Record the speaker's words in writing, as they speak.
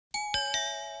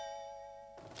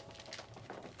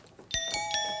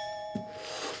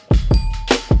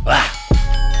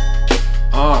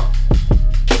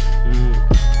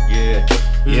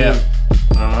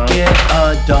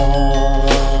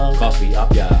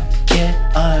Get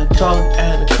a dog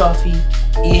and a coffee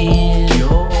in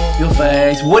your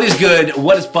face. What is good?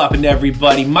 What is poppin',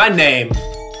 everybody? My name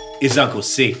is Uncle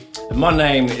C. And my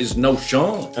name is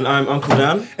Noshawn. And I'm Uncle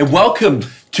Dan. And welcome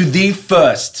to the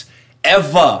first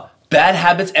ever Bad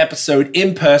Habits episode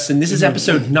in person. This is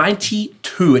episode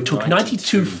 92. It took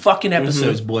 92 fucking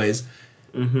episodes, boys.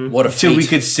 What a feat. Till we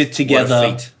could sit together. What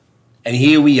a feat. And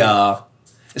here we are.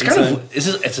 It's kind of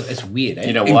it's weird, eh?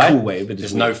 You know in why? In a cool way, but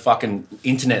there's no fucking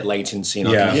internet latency and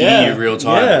I Yeah. can hear you real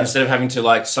time. Yeah. Instead of having to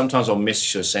like, sometimes I'll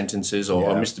miss your sentences or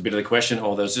I'll miss a bit of the question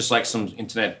or there's just like some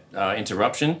internet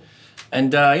interruption.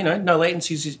 And, no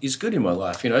latency is good in my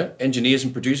life, Engineers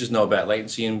and producers know about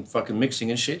latency and fucking mixing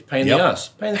and shit. Pain in the ass.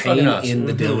 Pain in the fucking ass. in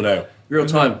the dildo. Real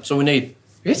time. That's all we need.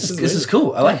 This is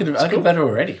cool. I like it. I like it better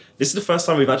already. This is the first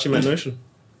time we've actually met Notion.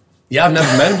 Yeah, I've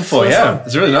never met him before. First Yeah, time.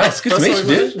 it's really nice. Good to meet you,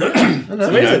 dude. It's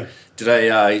amazing.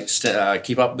 Did I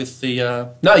keep up with the...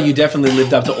 No, you definitely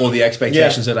lived up to all the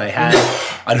expectations that I had.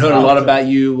 I'd heard a lot about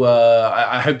you.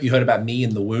 I hope you heard about me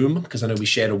in the womb because I know we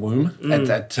shared a womb at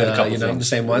a couple the things.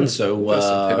 same one. So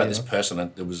How about this person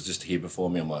that was just here before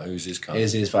me? I'm like, who's this cunt?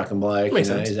 is his fucking bloke? Makes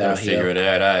You know, sense. he's Gotta out figure here.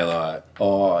 it out, Like,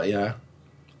 Oh, yeah.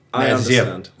 I Man's here.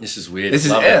 understand. this is weird. This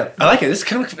is Love yeah, it. I like it. It's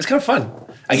kind of fun.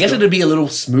 I guess it'd be a little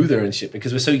smoother and shit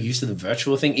because we're so used to the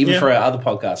virtual thing. Even for our other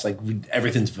podcasts, like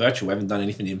everything's virtual. We haven't done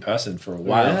anything in person for a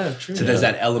while. Yeah, true. So there's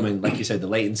that element, like you said, the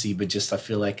latency. But just I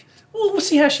feel like we'll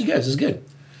see how she goes. It's good.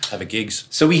 Have a gigs.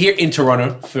 So we're here in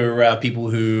Toronto for people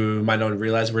who might not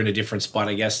realize we're in a different spot,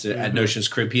 I guess, at Notion's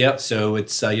crib here. So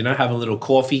it's having a little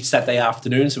coffee Saturday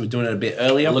afternoon. So we're doing it a bit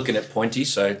earlier. Looking at Pointy,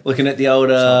 so Looking at the old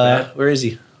not bad. where is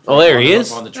he? Oh, there he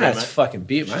is. On the tree, That's mate. fucking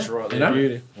beaut, mate. Just right You there. know?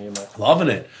 Beauty. Loving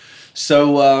it.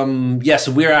 So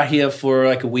so we're out here for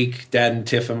like a week. Dad and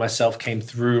Tiff and myself came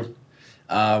through.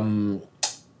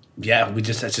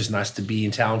 It's just nice to be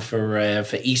in town for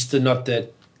Easter. Not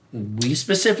that we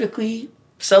specifically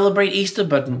celebrate Easter,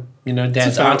 but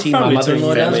Dad's auntie, my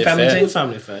mother-in-law does. Family Family affair. thing.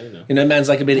 Family affair, Man's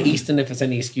like a bit of Eastern if it's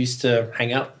any excuse to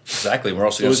hang out. exactly. We're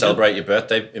also going to celebrate your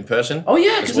birthday in person. Oh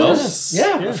yeah, as because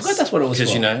well. I forgot that's what it was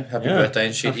Because for. happy Yeah. birthday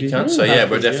and shit, you Happy- can't. So yeah,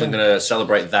 happy, we're definitely yeah. going to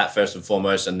celebrate that first and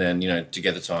foremost, and then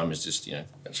together time is just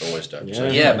it's always dope. So,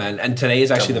 Yeah, man. And today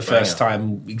is actually the Double first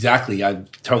time, exactly. I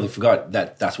totally forgot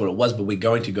that's what it was, but we're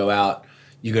going to go out.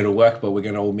 You go to work, but we're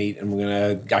going to all meet and we're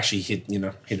going to actually hit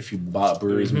a few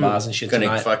breweries and bars and shit Gonna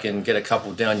tonight. fucking get a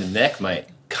couple down your neck, mate.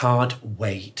 Can't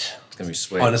wait. It's gonna be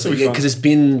sweet. Honestly, Pretty fun. because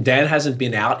Dan hasn't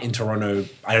been out in Toronto,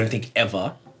 I don't think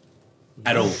ever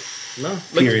at all. No,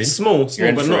 Period. like small,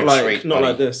 in but for not a like treat, not buddy.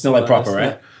 like this. Not like proper, this,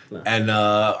 right? No. And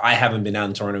I haven't been out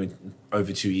in Toronto in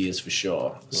over 2 years for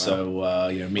sure. So,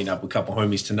 meeting up with a couple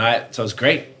homies tonight. So it's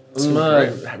great. I'm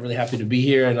really happy to be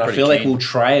here. And I Pretty feel like keen. we'll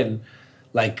try and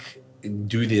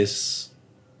do this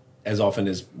as often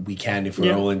as we can if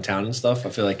we're all in town and stuff. I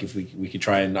feel like if we could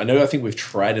try and I think we've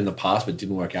tried in the past but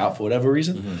didn't work out for whatever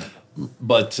reason.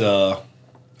 But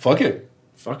fuck it.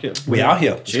 Fuck it. We out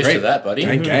here. It's Cheers great. to that, buddy.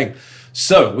 Gang, gang.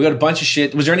 So we got a bunch of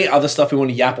shit. Was there any other stuff we want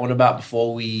to yap on about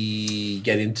before we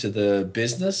get into the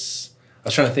business? I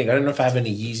was trying to think. I don't know if I have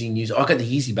any Yeezy news. Oh, I got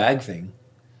the Yeezy bag thing.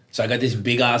 So I got this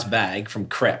big ass bag from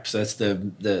Crep. So that's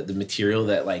the material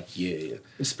that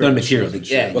not material.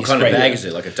 What What kind of bag is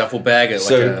it? Like a duffel bag?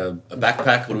 So- Like a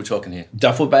backpack? What are we talking here?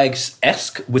 Duffel bags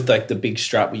esque with like the big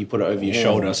strap where you put it over your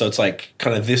shoulder. So it's like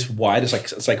kind of this wide.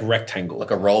 It's like rectangle,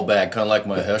 Like a roll bag, kind of like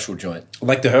my Herschel joint.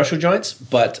 like the Herschel joints,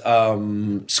 but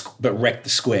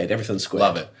squared. Everything's squared.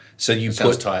 Love it. So you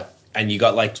Sounds put tight. and you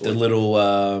got like the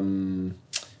little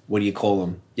what do you call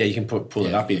them? Yeah, you can pull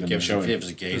it up even. Give Show us it.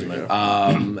 a gaze, mate.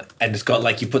 And it's got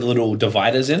like you put the little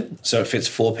dividers in, so it fits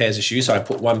 4 pairs of shoes. So I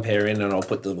put 1 pair in, and I'll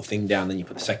put the little thing down. Then you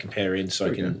put the second pair in, so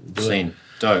I can do it. Scene.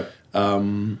 Dope. That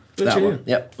Literally, one.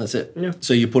 Yep, that's it. Yeah.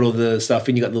 So you put all the stuff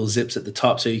in. You got little zips at the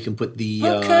top, so you can put the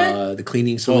the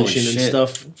cleaning Holy solution and shit.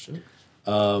 stuff.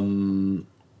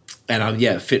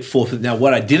 And fit 4. Now,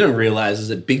 what I didn't realize is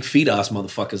that big feet ass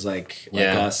motherfuckers like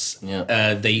Yeah, us,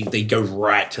 yeah. they go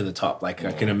right to the top. Like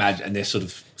I can imagine, and they're sort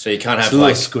of. So you can't have It's a little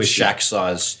like squishy. Shaq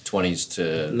size 20s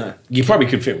to... No. You probably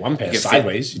could fit 1 pair could fit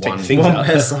sideways. You take one- the things One out.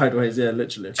 pair sideways, yeah,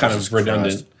 literally. Kind of Jesus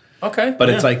redundant. Christ. Okay. But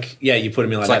it's like, you put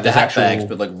them in like it's that. like the There's hat actual, bags,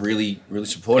 but like really, really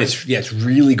supportive. it's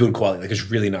really good quality. Like it's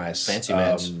really nice. Fancy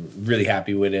mans. Really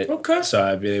happy with it. Okay. So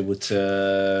I've been able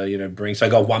to, bring. So I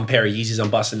got 1 pair of Yeezys I'm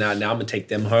busting out now. I'm gonna take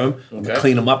them home. I'm Okay. gonna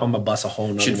clean them up. I'm gonna bust a whole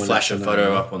nother Should one. flash a out photo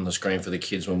tonight. up on the screen for the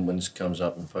kids when this comes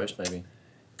up in post, maybe.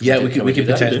 Yeah, Can we could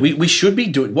do that? potentially. We should be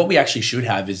doing. What we actually should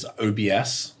have is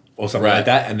OBS or something Right. like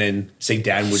that, and then say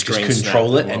Dan would Screen just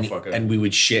control snap it, the and motherfucker. we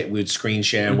would screen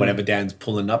share and whatever Dan's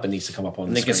pulling up, it needs to come up on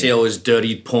And the they can screen. see all his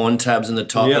dirty porn tabs in the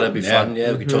top. Yeah. That'd be Yeah. fun.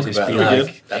 Yeah, we could talk Just about be that.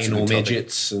 like That's a anal good topic.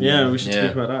 midgets. And Yeah, we should Yeah.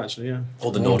 speak about that actually. Yeah,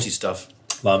 All the naughty stuff.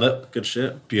 love it. good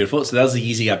shit. Beautiful. So that was the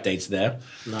easy updates there.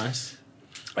 Nice.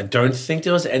 I don't think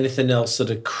there was anything else sort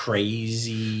of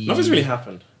crazy. Nothing's really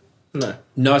happened. No.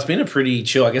 No, it's been a pretty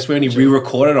chill. I guess we only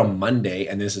re-recorded on Monday,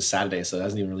 and this is Saturday, so it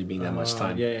hasn't even really been that much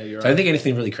time. yeah, you're So I don't right. think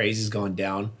anything really crazy has gone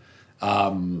down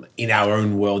in our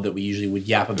own world that we usually would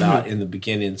yap about in the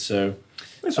beginning. So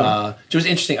it was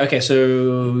interesting. Okay,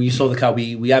 so you saw the car.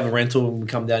 We have a rental when we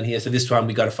come down here. So this time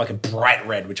we got a fucking bright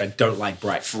red, which I don't like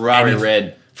bright. Ferrari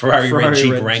red Ferrari red Ferrari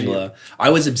Jeep red Wrangler. I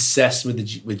was obsessed with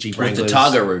Jeep with the Wranglers.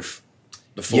 Targa roof.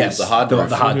 The full, Yes, the hard roof.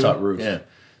 the hard top roof. Yeah.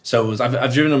 So it was,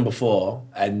 I've driven them before,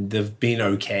 and they've been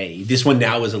okay. This one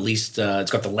now is at least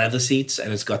it's got the leather seats,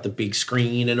 and it's got the big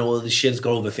screen and all of the shit. It's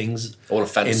got all the things. All the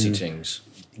fancy in- things.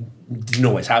 Didn't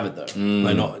always have it though.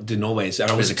 Like didn't always.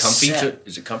 And I was Is it comfy? upset.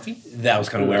 Is it comfy? That was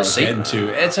kind of where I was See? heading to.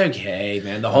 It's okay,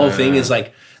 man. The whole thing is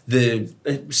like the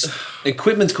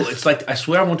equipment's cool. It's like I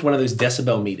swear I want one of those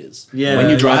decibel meters. Yeah, when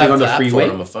you're I driving have on the app for freeway.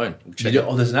 it on my phone. Check You it. do-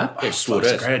 oh, there's an app. Yeah, Oh, sweet fuck,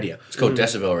 it's a as. great idea. It's called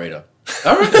Decibel Reader.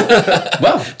 All right.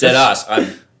 Well, Dead ass.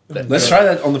 let's try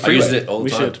that on the I freeway. use it all the We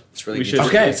time. should. It's really We good. should.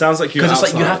 Okay. It sounds like you're because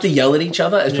it's like you outside. have to yell at each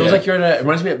other. It feels Yeah. like you're in a. It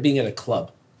reminds me of being at a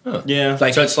club. Yeah.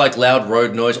 Like, So it's like loud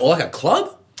road noise, or like a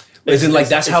club. as in, like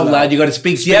that's it's how loud. loud you got to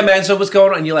speak. Yeah, man. So what's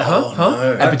going on? And you're like, huh, Oh, huh?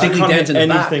 no. And I particularly can't dance in hear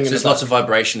the back. anything. So there's lots of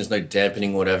vibration. There's no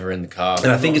dampening, whatever, in the car.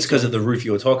 And I think it's because of the roof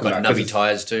you were talking got about. 'cause nubby it's-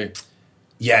 tires too.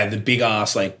 Yeah, the big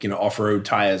ass like off-road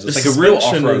tires. It's The like a real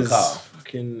suspension off-road is car.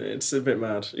 Fucking, it's a bit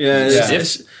mad. Yeah. Yeah.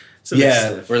 It's a bit Yeah.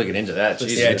 stiff. Really get into that.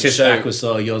 Jesus. Yeah, tip So- back was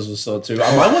sore. Yours was sore too.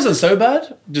 Mine wasn't so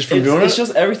bad. Just from doing It's it.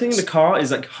 just everything in the car is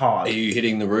like hard. Are you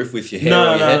hitting the roof with your hair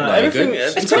No, or your head? no. you're Everything.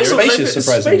 good. It's pretty kind of spacious,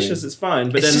 surprisingly. Spacious, it's fine.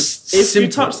 But It's then just if you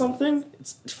simple. touch something,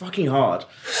 it's fucking hard.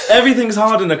 Everything's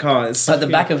hard in the car. It's At the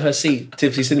fucking- back of her seat,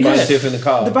 Tiff's sitting behind Yeah. Tiff in the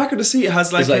car. The back of the seat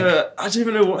has like, It's like- I don't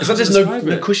even know what. It's how like to there's describe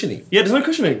no it. cushioning. Yeah, there's no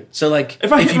cushioning. So like,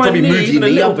 If I hit you my probably knee move your even a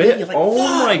knee little up, bit, you're like, oh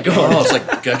my Oh, god. it's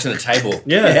like go to the table.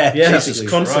 Yeah, Yeah, Jesus, basically.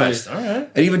 constantly. Christ. All right.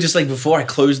 and even just like before I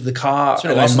closed the car, It's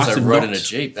been a and while I since must I have rode in a knocked.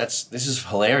 Jeep. This is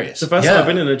hilarious. It's the first Yeah. time I've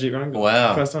been in a Jeep Wrangler.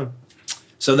 Wow. First time.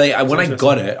 So when I interesting.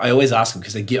 got it, I always ask them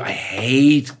because I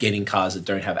hate getting cars that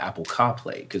don't have Apple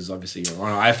CarPlay because obviously you're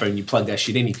on an iPhone, you plug that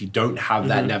shit in. If you don't have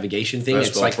that navigation thing, First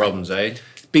it's world like problems, eh?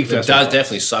 big It first does world.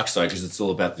 definitely sucks though because it's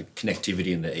all about the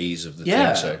connectivity and the ease of the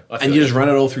Yeah, thing. So I and feel you just it. run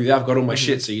it all through there. I've got all my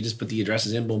shit, so you just put the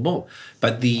addresses in, boom, boom.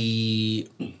 But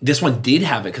this one did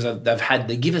have it because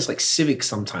they give us like Civics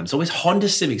sometimes. It's always Honda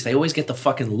Civics. They always get the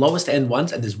fucking lowest end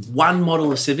ones, and there's one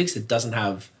model of Civics that doesn't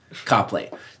have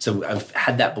CarPlay. So I've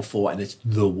had that before, and it's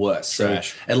the worst.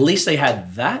 Trash. So at least they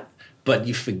had that. But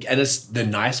you forget, and it's the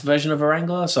nice version of a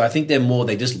Wrangler. So I think they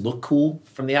just look cool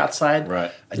from the outside. Right.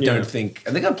 I don't think,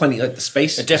 and they got plenty, like the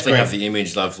space. It definitely have the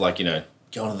image of like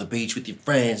going to the beach with your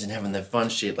friends and having their fun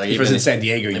shit. Like If it was in San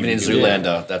Diego, even you'd in be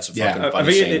Zoolander, that's a Yeah. fucking I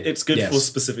funny think scene. it's good Yes. for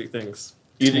specific things.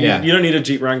 Yeah. You don't need a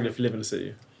Jeep Wrangler if you live in a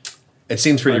city. It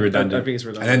seems pretty I redundant. think it's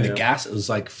redundant, And then the yeah. gas, it was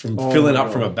like from Oh filling my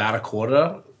up from God. about a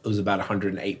quarter, it was about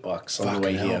 $108 on the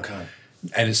way Fucking hell, here. cunt.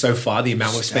 And it's so far, the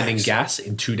amount we're spending Stacks. gas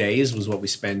in 2 days was what we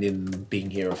spend in being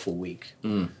here a full week.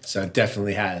 So it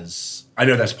definitely has. I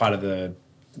know that's part of the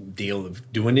deal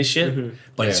of doing this shit,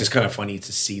 but it's Yeah. just kind of funny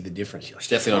to see the difference. You're like, It's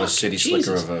definitely not a "Fuck, city Jesus."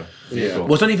 slicker of a vehicle.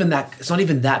 Well, it's not even that. It's not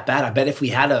even that bad. I bet if we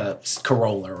had a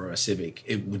Corolla or a Civic,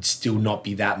 it would still not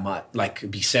be that much. Like it'd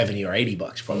be $70 or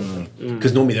 $80 probably.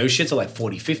 Because normally those shits are like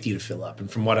 40, 50 to fill up, and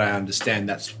from what I understand,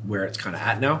 that's where it's kind of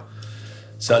at now.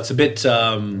 So it's a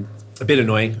bit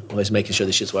annoying. Always making sure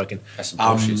the shit's working. That's some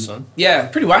bullshit, son. Yeah,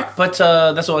 pretty whack. But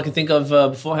that's all I can think of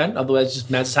beforehand. Otherwise,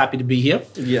 just Matt's happy to be here.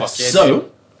 Yes. Fuck yeah,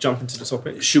 So. Jump into the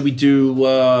topic. Should we do?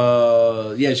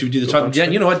 Should we do the Go time? punch Yeah,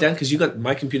 thing. you know what, Dan? Because you got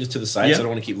my computer to the side, Yeah. so I don't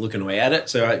want to keep looking away at it.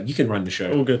 So you can run the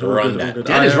show. All good. All Run good. that. All good.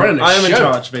 Dan is running the I am in show.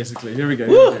 charge, basically. Here we go.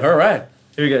 Woo, all right.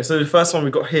 Here we go. So the first one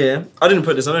we got here. I didn't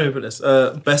put this. I don't know who put this.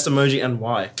 Best emoji and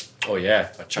why. Oh yeah,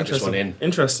 I chucked this one in.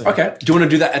 Interesting. Okay. Do you want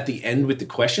to do that at the end with the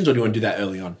questions, or do you want to do that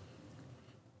early on?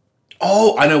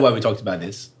 Oh, I know why we talked about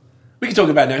this. We can talk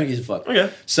about it now. Who gives a fuck?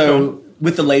 Okay. So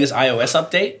with the latest iOS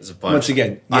update, There's a bunch. once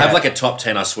again, I have yeah. like a top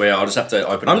 10. I swear. I'll just have to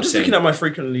open. I'm up just the 10. looking at my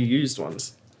frequently used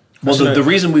ones. Well, Actually, the no.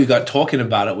 reason we got talking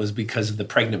about it was because of the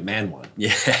pregnant man one,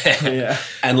 Yeah. Yeah.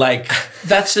 and like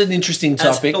that's an interesting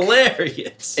topic.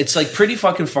 hilarious. It's like pretty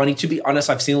fucking funny. To be honest,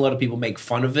 I've seen a lot of people make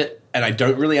fun of it, and I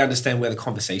don't really understand where the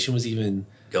conversation was even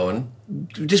Going.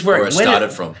 just where Where it when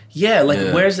started from. Yeah, like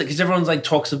Yeah. where's it? Because everyone's like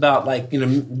talks about like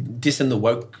dissing the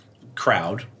woke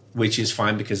crowd which is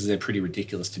fine because they're pretty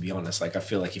ridiculous, to be honest. Like, I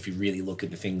feel like if you really look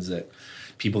at the things that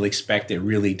people expect, they're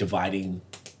really dividing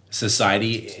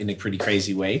society in a pretty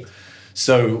crazy way.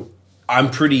 So I'm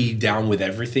pretty down with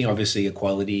everything. Obviously,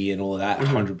 equality and all of that,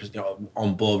 100%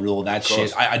 on board with all that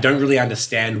shit. I don't really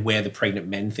understand where the pregnant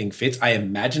men thing fits. I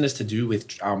imagine it's to do with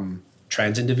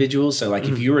trans individuals. So, like,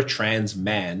 if you're a trans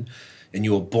man and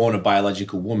you were born a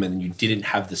biological woman and you didn't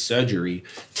have the surgery,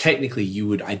 technically you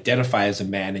would identify as a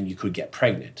man and you could get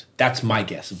pregnant. That's my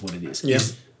guess of what it is. Yeah.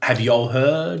 Have you all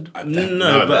heard?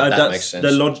 No, but that that's makes sense.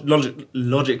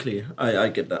 Logically, I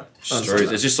get that. It's true.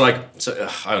 It's just like,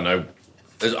 I don't know.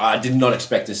 I did not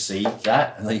expect to see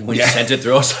that, and then when you sent it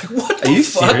through, I was like, "What the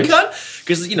fuck?"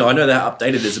 Because I know they're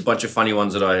updated. There's a bunch of funny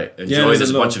ones that I enjoy.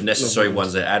 There's a bunch of necessary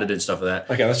ones that are added and stuff like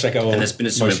that. Okay, let's check out. And there's been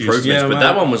some improvements, but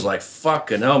that one was like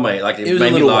fucking hell, mate. Like it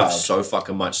made me laugh so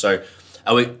fucking much. So,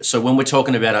 so when we're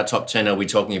talking about our top 10, are we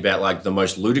talking about like the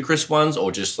most ludicrous ones,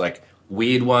 or just like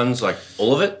weird ones, like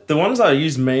all of it? The ones I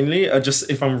use mainly are just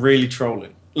if I'm really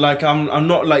trolling. Like I'm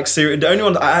not like serious. The only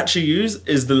one that I actually use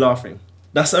is the laughing.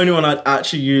 That's the only one I'd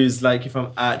actually use, like, if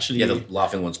I'm actually... Yeah, the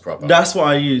laughing one's proper. That's what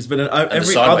I use. But then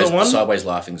every other one... The sideways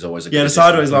laughing is always a good the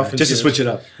sideways laughing. Just to switch it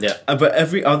up. Yeah. But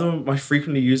every other, my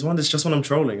frequently used one, is just when I'm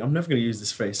trolling. I'm never going to use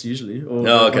this face, usually. Or,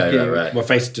 right. What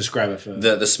face? Describe it for...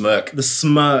 The smirk. The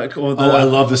smirk, or the... Oh, I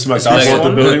love the smirk. That's the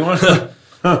building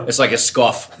one. It's like a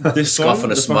scoff. This scoff one,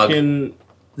 and a the smug. fucking...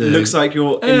 Looks like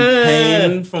you're in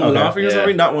pain from laughing or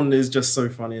something. That one is just so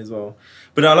funny as well.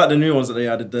 But I like the new ones that they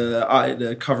added,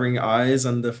 the covering eyes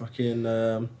and the fucking...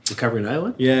 the covering eye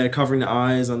one? Yeah, covering the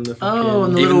eyes and the fucking... Oh,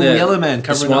 and the little yellow man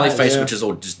covering the smiley eyes, face, which is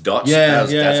all just dots. Yeah,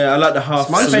 I like the half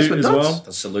smiley salute face with as dots? well.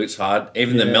 The salute's hard.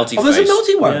 Even the melty face. Oh, there's a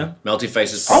melty one. Yeah. Melty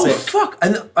face is Oh, sick. fuck.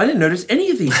 And I didn't notice any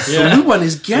of these. The salute one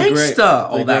is gangster.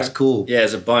 Oh, that's cool. Yeah,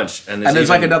 there's a bunch. And there's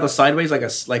like another sideways, like a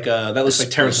that looks like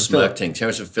Terrence and smirk Phillip. thing.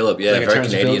 Terrence and Phillip, yeah, Like a very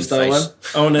Terrence Canadian Phillip face.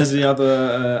 style Oh, and there's the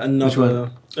other,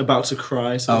 another... About to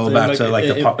cry. Oh, about to, like,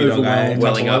 the puppy dog eye.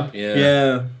 Welling up, yeah.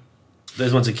 Yeah.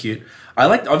 Those ones are cute. I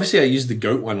use the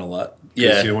goat one a lot.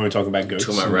 Yeah. When we're talking about goats.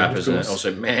 Talking about rappers and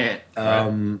also, man.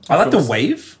 I like the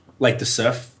wave, like the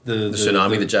surf. The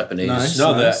tsunami, the Japanese. Nice.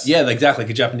 No, exactly,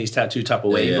 like a Japanese tattoo type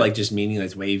of wave, yeah. like just meaning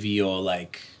like wavy or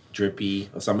like drippy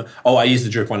or something. Oh, I use the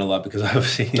drip one a lot because I've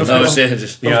seen. No, just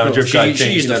the drip guy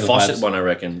she used the the faucet vibes. one, I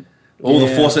reckon.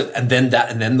 The faucet and then that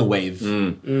and then the wave.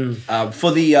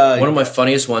 For the one of my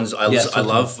funniest ones, I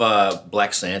love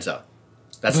Black Santa.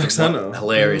 That's Black Santa?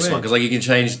 Hilarious No way. one because like you can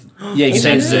change, you can change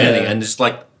change the ending, and it's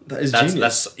like That is genius.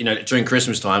 That's during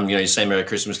Christmas time, you say Merry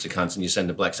Christmas to cunts and you send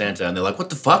a Black Santa and they're like, what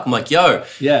the fuck? I'm like, yo.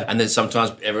 Yeah. And then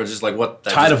sometimes everyone's just like, what?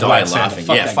 They Tired just of die White Santa. laughing.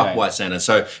 Fuck Yeah, that fuck guy. White Santa.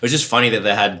 So it was just funny that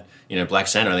they had, Black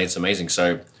Santa. I think it's amazing.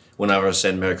 So whenever I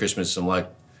send Merry Christmas, I'm like,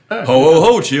 ho, ho,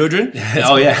 ho, children.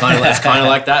 Oh, yeah. It's kind of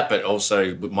like that, but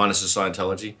also minus the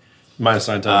Scientology. Minus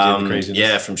Scientology and the craziness.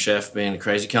 Yeah, from Chef being a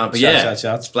crazy cunt. But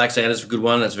Shouts. Black Santa's a good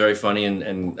one. That's very funny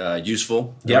and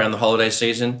useful Yep. around the holiday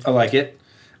season. I like it.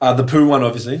 The poo one,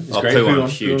 obviously, is great. Poo one,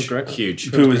 Poo's huge, great.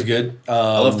 huge. Poo is good.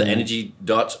 I love the energy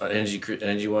dots,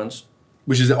 energy ones.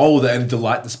 Which is the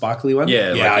delight, the sparkly one.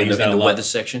 Yeah, I like use that in a the lot. weather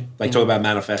section. Like talk about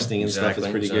manifesting and stuff. It's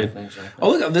pretty good. Exactly. Oh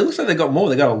look, it looks like they got more.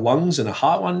 They got a lungs and a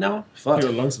heart one now. Fuck. You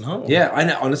got lungs and heart. Yeah, I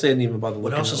know. Honestly, I didn't even bother looking.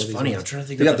 What else at all is these funny? ones. I'm trying to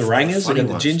think. They got of the rangers. They got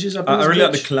the ones. gingers up. I in really this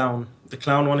like the bitch. clown. The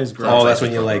clown one is great. Oh, that's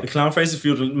when you're like. The clown face if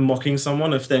you're mocking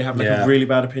someone if they have like Yeah. a really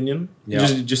bad opinion. Yeah.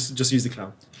 Just use the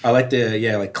clown. I like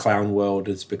like clown world.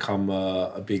 It's become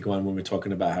a big one when we're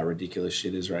talking about how ridiculous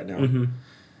shit is right now.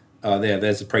 Mm-hmm.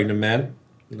 There's the pregnant man.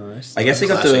 Nice. I guess they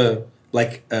got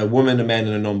Classic. a woman, a man,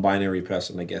 and a non-binary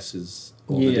person. I guess is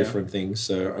all the Yeah. different things.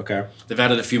 So okay, They've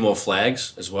added a few more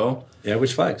flags as well. yeah.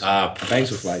 Which flags? Bangs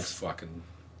with flags. Fucking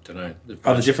don't know.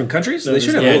 Oh, the different countries? No, They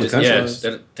should have Yeah, all the countries.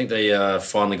 I think they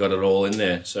finally got it all in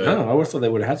there. So Oh, I would have thought they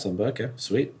would have had some, but okay,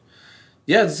 sweet.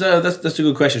 Yeah, that's a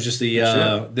good question. Just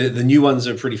the new ones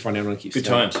are pretty funny. I'm gonna keep Good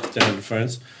staying times. on the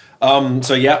phones.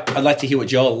 So yeah, I'd like to hear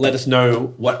what y'all let us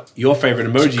know what your favorite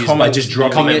emoji is by comment- just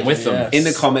dropping comment it with them. Yes. in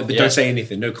the comment, but Yeah. don't say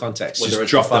anything, no context. whether Just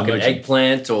it's drop a the fucking emoji.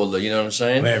 eggplant or you know what I'm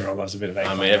saying? Everyone loves a bit of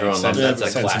eggplant. everyone loves that. That's a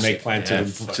Send some classic. eggplant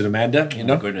Yeah, to the Amanda, you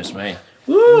know. Oh, goodness me.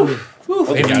 Woo!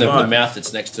 Woo! Even the Right. mouth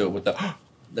that's next to it with the.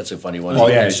 That's a funny one. Oh,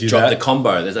 yeah, Just do drop that. the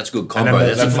combo. That's a good combo. then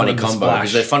That's a the funny splash. combo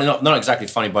because they're funny. Not exactly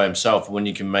funny by himself. When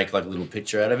you can make like a little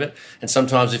picture out of it. And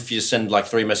sometimes if you send like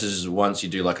 3 messages at once, you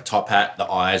do like a top hat, the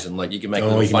eyes, and like you can make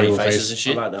little you can funny make a faces face. and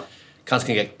shit. I like that. Cunts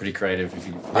can get pretty creative if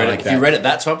you I read like it. If that. you read it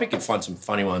that topic, you'd find some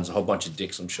funny ones. A whole bunch of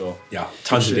dicks, I'm sure. Yeah,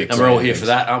 tons of dicks. And we're all here for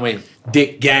that, aren't we?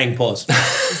 Dick gang pause.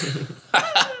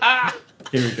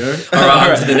 Here we go. All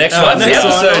right, on to the next one. next The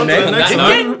one, episode on to the next. next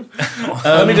That one. note.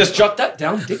 Let me just jot that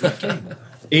down. Dick gang.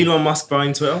 Elon Musk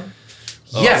buying Twitter.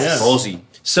 Yes. Ballsy.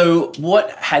 So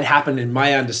what had happened in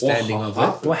my understanding of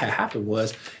it, what had happened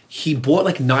was he bought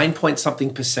like 9 point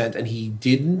something percent and he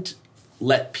didn't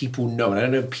let people know. And I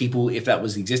don't know people if that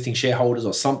was existing shareholders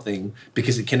or something,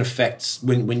 because it can affect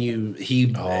when you he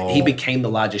became the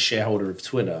largest shareholder of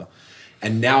Twitter.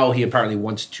 And now he apparently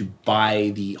wants to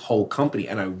buy the whole company.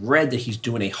 And I read that he's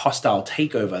doing a hostile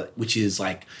takeover, which is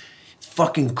like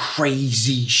fucking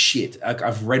crazy shit.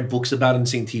 I've read books about it and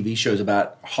seen TV shows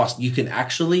about you can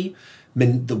actually,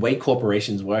 the way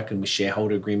corporations work and with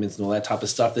shareholder agreements and all that type of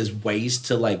stuff, there's ways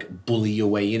to like bully your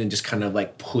way in and just kind of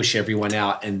like push everyone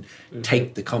out and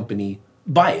take the company,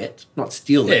 buy it, not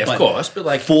steal it. Yeah, of course, but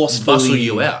like forcefully muscle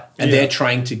you out. And they're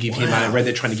trying to give him, I read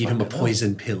they're trying to give him a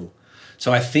poison pill.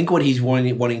 So I think what he's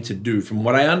wanting to do, from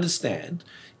what I understand,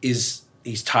 is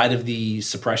he's tired of the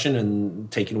suppression and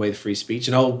taking away the free speech.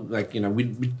 And I'll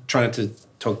we try not to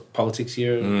talk politics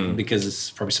here because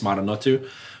it's probably smarter not to.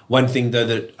 One thing though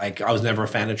that I was never a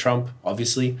fan of Trump,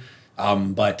 obviously,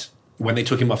 but when they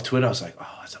took him off Twitter, I was like,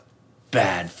 oh, that's a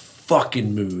bad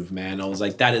fucking move, man. I was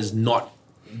like, that is not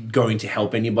going to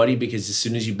help anybody, because as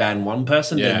soon as you ban one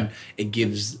person, then it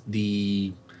gives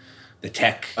the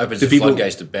tech opens the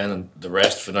floodgates to ban the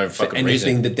rest for no fucking anything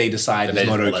reason. That they decide is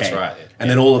not okay. That's right. Yeah. And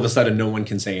then all of a sudden, no one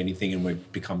can say anything, and we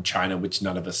become China, which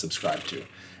none of us subscribe to.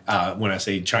 When I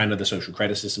say China, the social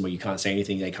credit system where you can't say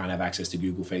anything, they can't have access to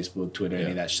Google, Facebook, Twitter,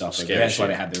 any of that stuff. Like, that's why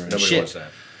they have their own Nobody shit. wants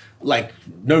that. Like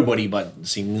nobody but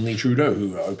seemingly Trudeau,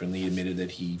 who openly admitted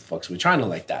that he fucks with China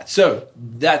like that. So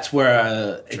that's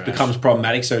where it becomes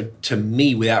problematic. So to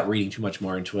me, without reading too much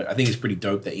more into it, I think it's pretty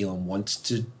dope that Elon wants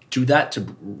to do that, to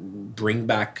bring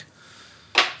back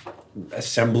a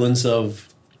semblance of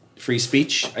free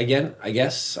speech again, I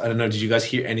guess. I don't know. Did you guys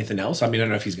hear anything else? I mean, I don't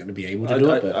know if he's going to be able to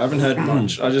do it. But I haven't heard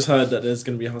much. I just heard that there's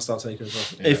going to be a hostile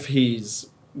takeover if he's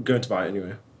going to buy it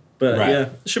anyway. But yeah,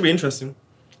 it should be interesting.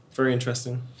 Very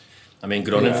interesting. I mean,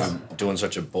 good on him for doing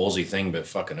such a ballsy thing, but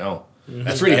fucking hell.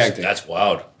 That's really hectic. That's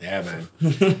wild. Yeah,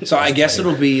 man. So I guess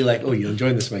it'll be like, oh, you're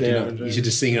enjoying this, Mike. You should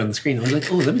just sing it on the screen. I was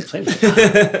like, oh, let me play with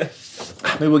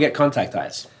it. Maybe we'll get contact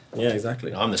eyes. Yeah,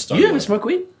 exactly. I'm the star. You ever smoke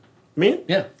weed? Me?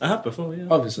 Yeah. I have before, yeah.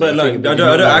 Obviously. But like, I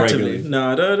don't actively. Regularly.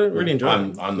 No, I don't really enjoy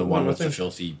it. I'm the one with the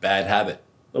filthy bad habit.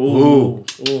 Ooh.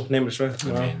 Name of the show.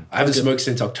 Wow. mean, I haven't smoked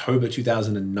since October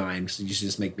 2009, so it used to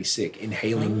just make me sick.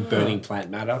 Inhaling burning plant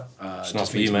matter It's not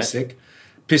just for makes you, me mate. sick.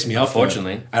 Pissed me off.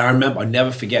 Unfortunately. And I remember, I'll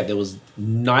never forget, there was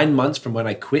 9 months from when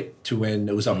I quit to when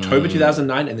it was October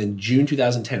 2009 and then June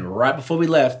 2010. Right before we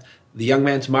left, the young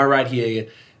man to my right here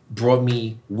brought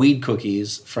me weed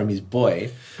cookies from his boy.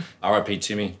 R.I.P.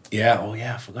 Timmy. Yeah, oh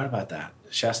yeah, I forgot about that.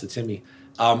 Shouts to Timmy.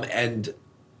 And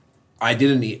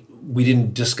we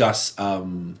didn't discuss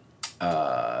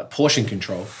portion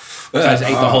control. So I just ate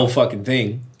the whole fucking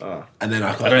thing. And then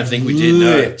I don't think we did,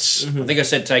 no. I think I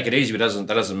said take it easy, but that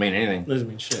doesn't mean anything. Doesn't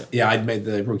mean shit. Yeah, I made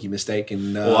the rookie mistake.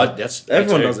 And That's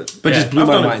Everyone does it. but just blew I've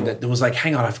my done it mind before. that it was like,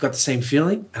 hang on, I've got the same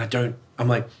feeling. And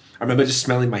I remember just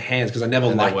smelling my hands because I never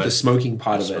liked the smoking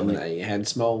part of it. And my hand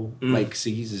smell like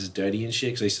ciggies is dirty and shit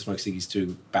because I used to smoke ciggies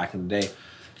too back in the day.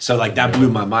 So like that blew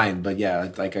my mind. But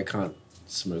yeah, like I can't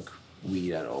smoke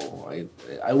weed at all.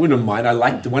 I wouldn't mind. I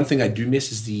like the one thing I do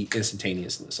miss is the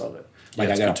instantaneousness of it. Like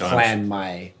I gotta plan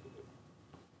my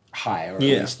high or at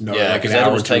least know like an that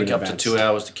hour will or two in take up to advance. 2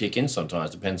 hours to kick in sometimes.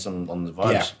 Depends on the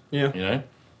vibes. Yeah. You know?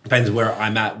 Depends where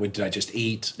I'm at. What did I just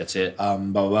eat? That's it. Blah,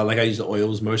 blah, blah. Like I use the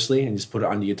oils mostly and just put it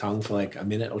under your tongue for like a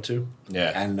minute or two.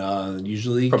 Yeah. And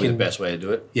usually Probably the best way to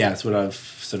do it. Yeah, that's what I've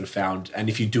sort of found. And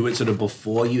if you do it sort of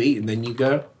before you eat and then you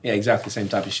go, yeah, exactly the same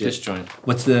type of shit. This joint.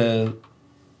 What's the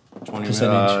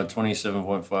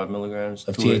 27.5 milligrams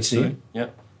of THC?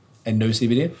 Yep. And no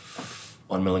CBD?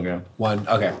 1 milligram. One.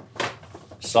 Okay.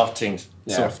 Soft things.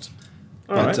 Yeah. Soft.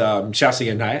 But shouts to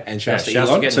getting high and shouts to shouts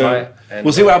to Elon. getting So high and,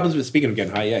 we'll see what happens with, speaking of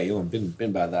getting high, yeah, Elon been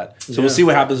about that. So we'll see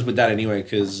what happens with that anyway,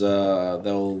 because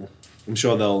I'm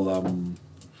sure they'll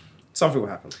Something will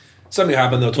happen. something will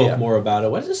happen. They'll talk more about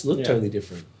it. Why does this look totally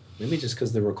different? Maybe just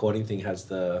because the recording thing has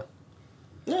the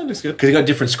Yeah, it looks good. because you got a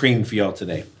different screen for y'all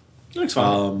today. It looks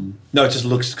fine. No, it just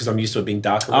looks because I'm used to it being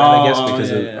darker, I guess,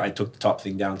 because yeah. I took the top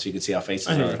thing down so you could see our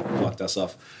faces or blocked us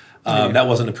off. That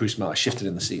wasn't a poo smell. I shifted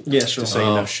in the seat. Yeah, sure. Just so you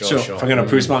know. Sure. If I'm going to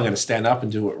poo smell, I'm going to stand up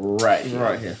and do it right here.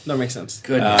 Right here. That makes sense.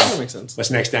 Good. That makes sense.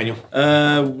 What's next, Daniel?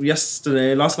 Last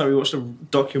night we watched a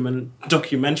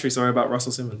documentary about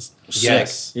Russell Simmons.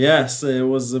 Yes. Yes, it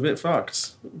was a bit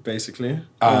fucked, basically.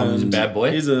 He's a bad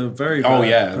boy. He's a very Oh, bad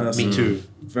yeah. person. Me too.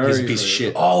 Very, He's a piece of very-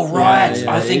 shit. Oh, right.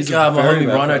 Yeah, I think he's a my very homie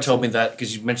bad Rhino person. told me that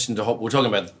because you mentioned we're talking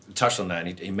about, touched on that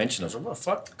and he mentioned it. I was like, oh,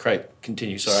 fuck. Great.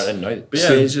 Continue. Sorry, I didn't know that. But yeah,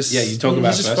 So, he's just you talk about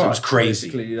he's just first. It was fucked, crazy.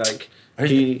 Basically, like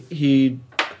he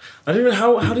I don't even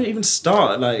how did it even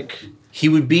start? Like he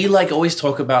would be like always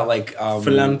talk about like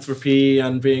philanthropy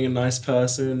and being a nice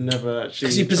person. Never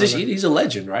actually because he's a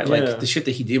legend, right? Yeah. Like the shit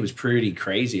that he did was pretty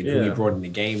crazy, and who he Yeah. brought in the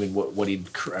game and what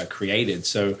he'd created.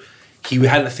 So he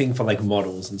had a thing for like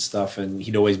models and stuff, and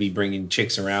he'd always be bringing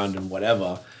chicks around and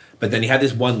whatever. But then he had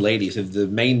this one lady. So the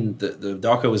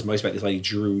doco was most about this lady,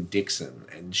 Drew Dixon,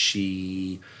 and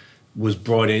she was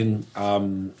brought in.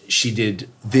 She did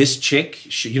this chick.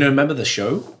 Remember the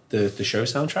show, the show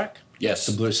soundtrack? Yes.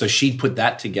 So she'd put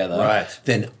that together. Right.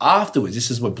 Then afterwards, this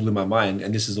is what blew my mind,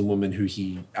 and this is a woman who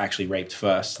he actually raped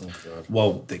first. Oh, God.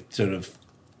 Well, they sort of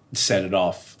set it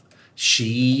off.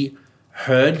 She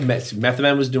heard Method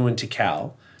Man was doing to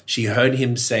Cal. She heard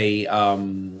him say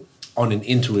on an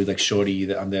interlude, like, "Shorty,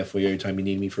 that I'm there for you every time you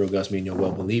need me, for a ghost me and you'll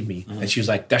well believe me." And she was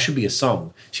like, "That should be a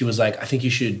song." She was like, "I think we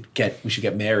should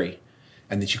get Mary,"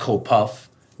 and then she called Puff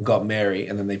and got Mary,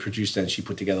 and then they produced it and she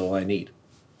put together All I Need,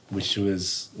 which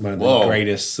was one of the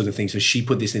greatest sort of things. So she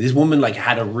put this in. This woman like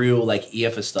had a real like ear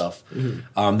for stuff. There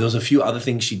was a few other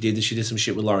things she did. She did some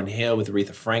shit with Lauryn Hill, with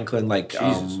Aretha Franklin, like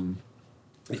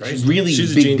really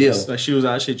She's big a genius. deal. Like she was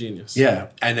actually a genius. Yeah,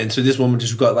 and then so this woman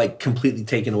just got like completely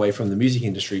taken away from the music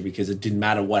industry because it didn't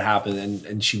matter what happened,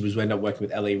 and she was ended up working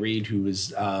with L.A. Reid, who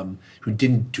was who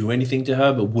didn't do anything to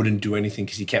her, but wouldn't do anything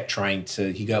because he kept trying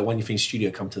to. He go, "When you finish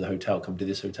studio, come to the hotel, come to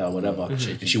this hotel, whatever,"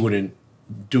 and she wouldn't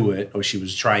do it, or she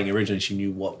was trying originally. She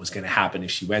knew what was going to happen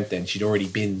if she went there, and she'd already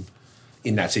been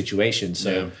in that situation,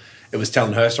 so. It was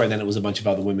telling her story, and then it was a bunch of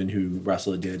other women who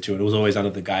Russell did it too. And it was always under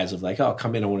the guise of like, "Oh,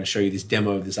 come in, I want to show you this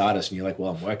demo of this artist." And you're like,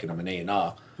 "Well, I'm working, I'm an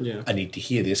A&R. Yeah. I need to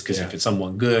hear this because if it's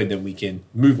someone good, then we can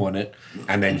move on it."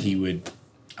 And then he would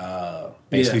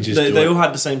basically just do they it. all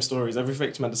had the same stories. Every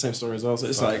victim had the same story as well. So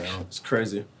it's it's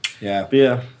crazy. Yeah. But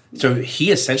yeah. So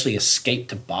he essentially escaped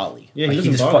to Bali. Yeah, Like, lives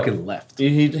he in just Bali. fucking left.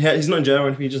 He's not in jail or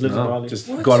anything. He just lives in Bali. Just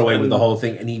got away with the whole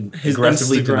thing, and he His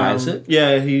aggressively Instagram- denies it.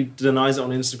 Yeah, he denies it on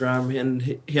Instagram, and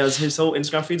he has his whole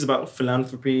Instagram feeds about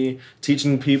philanthropy,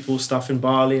 teaching people stuff in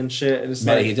Bali and shit. And it's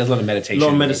He does a lot of meditation. a lot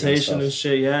of and meditation and stuff.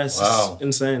 shit. Yeah, it's Wow.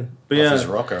 insane. But Off yeah, his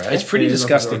rocker, eh? It's pretty Yeah, he's off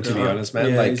his disgusting, to rocker. be honest, man.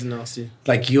 Yeah, Like, he's nasty.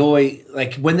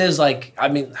 like when there's like, I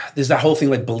mean, there's that whole thing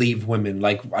like believe women.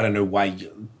 Like, I don't know why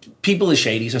people are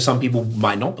shady, so some people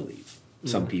might not believe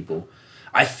some people.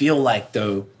 I feel like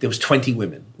though there was 20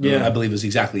 women. Yeah. I believe it was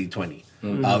exactly 20.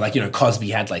 Like, Cosby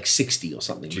had like 60 or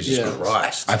something. Jesus Yeah.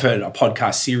 Christ. I've heard a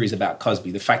podcast series about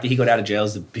Cosby. The fact that he got out of jail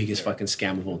is the biggest fucking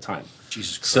scam of all time.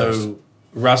 Jesus Christ. So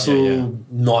Russell Yeah, yeah.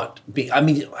 not be. I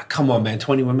mean, come on, man.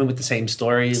 20 women with the same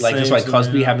story. Like that's Same why Cosby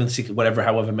story, yeah. having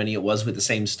however many it was with the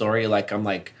same story. Like I'm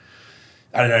like,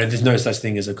 I don't know. There's no such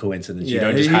thing as a coincidence. You Yeah,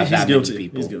 don't just have he's that guilty. many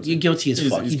people. He's guilty. You're guilty as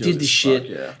He's- fuck. he's You guilty did this as shit,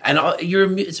 fuck, yeah.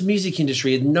 and it's a music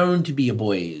industry. It's known to be a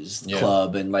boys' Yeah.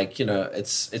 club, and like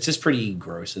it's just pretty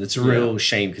gross, and it's a real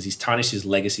shame because he's tarnished his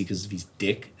legacy because of his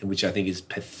dick, which I think is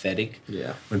pathetic.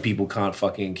 Yeah. When people can't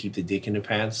fucking keep the dick in their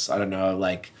pants, I don't know.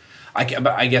 Like,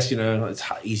 I guess it's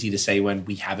easy to say when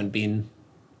we haven't been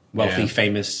wealthy, Yeah.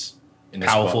 famous, In the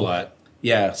powerful. spotlight.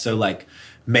 Yeah, so like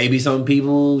maybe some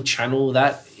people channel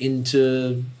that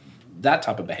into that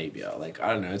type of behavior. Like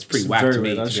I don't know, it's pretty whack very to me.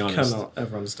 weird. I To be just honest, cannot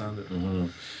ever understand it.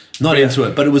 not into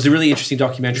it. But it was a really interesting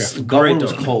documentary. I It's a forgot great what it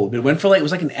was doc. called. But it went for it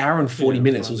was like an hour and 40 Yeah,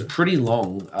 minutes. It was find it. pretty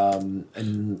long.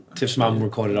 And Tiff's mum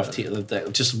recorded off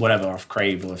just whatever off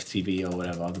Crave or off TV or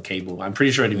whatever on the cable. I'm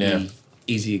pretty sure it'd Yeah. be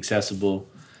easy accessible.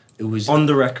 It was On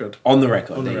the record. on the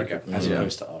record. On the there you record. go, as Yeah.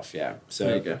 opposed to off. Yeah. So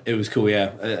There you go. it was cool. Yeah,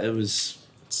 it was.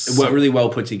 It went really well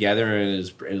put together, and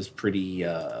it was pretty.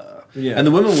 Yeah. And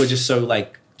the women were just so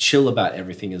like chill about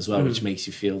everything as well, which makes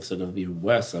you feel sort of even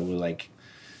worse. They were like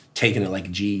taking it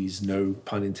like, geez, no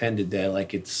pun intended there.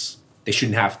 Like they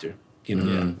shouldn't have to.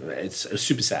 It's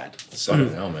super sad. So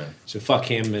Fucking hell, man. so fuck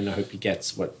him, and I hope he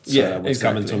gets what's exactly,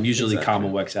 coming to him. Usually exactly. karma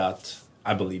works out.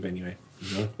 I believe anyway.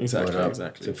 Exactly, Word up.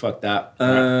 exactly. So fuck that.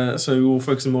 So we'll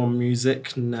focus more on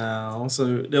music now.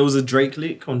 So there was a Drake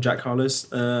leak on Jack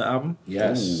Harlow's album.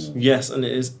 Yes. Yes, and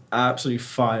it is absolutely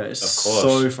fire. It's Of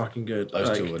course. so fucking good. Those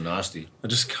Like, two were nasty. I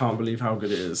just can't believe how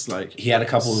good it is. Like He had a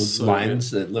couple of So lines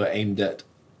that were aimed at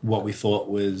what we thought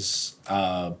was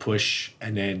Push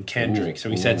and then Kendrick.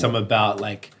 So he said something about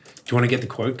like, do you want to get the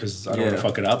quote? Because I don't want Yeah. to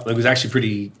fuck it up. It was actually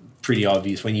pretty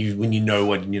obvious when you know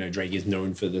what Drake is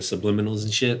known for, the subliminals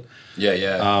and shit. Yeah,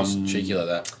 yeah. He's cheeky like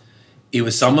that. It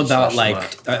was something about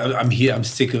Slash like I'm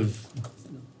sick of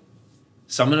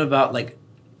something about like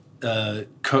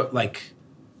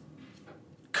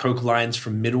coke lines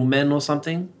from middlemen or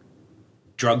something.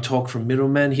 Drug talk from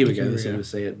middlemen. Here we go. This is Yeah. going to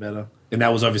say it better. And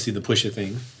that was obviously the Pusher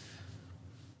thing.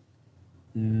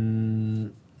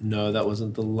 No, that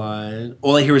wasn't the line.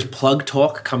 All I hear is plug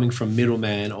talk coming from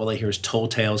Middleman. All I hear is tall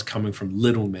tales coming from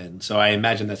Little Men. So I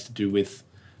imagine that's to do with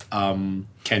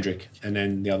Kendrick, and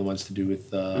then the other one's to do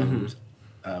with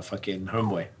fucking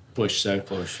Homeboy Bush. So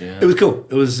Bush, yeah. it was cool.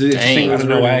 It was interesting. I don't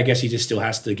know really- why. I guess he just still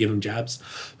has to give him jabs.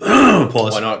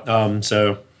 Pause. Why not?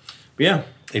 So But yeah,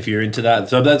 if you're into that,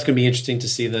 so that's gonna be interesting to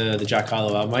see the Jack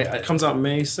Harlow album. it comes out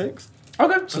May 6th.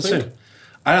 Okay, so I think. soon.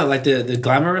 I don't like the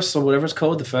Glamorous or whatever it's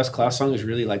called. The First Class song is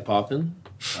really like popping.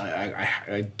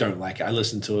 I don't like it. I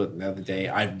listened to it the other day.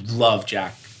 I love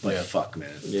Jack, but Yeah. fuck man,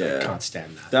 Yeah. I can't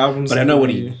stand that. The album's but I know what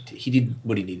gonna he did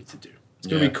what he needed to do. It's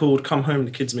gonna be called "Come Home,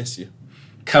 the Kids Miss You."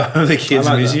 Come the kids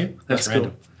I like miss that. you. That's That's cool.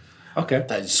 random. Okay.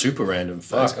 That is super random.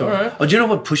 Fuck. That's cool. All right. Oh, do you know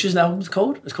what Push's album's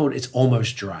called? It's called "It's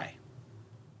Almost Dry."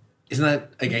 Isn't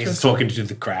that again? It's talking to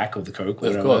the crack or the coke. Or Of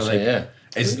whatever. course, Like, yeah.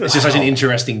 It's just such an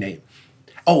interesting name.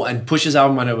 Oh, and Push's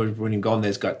album, I know when you've gone there,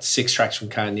 it's got 6 tracks from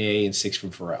Kanye and 6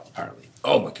 from Pharrell, apparently.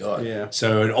 Oh my god. Yeah.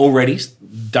 So it already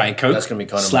Diet Coke. That's gonna be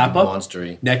kind of slapper,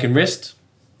 monstery. neck and wrist.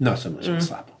 Not so much of a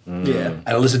slapper. Yeah. And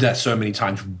I listened to that so many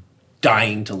times,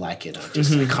 dying to like it. I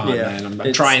just I can't, Yeah. man. I'm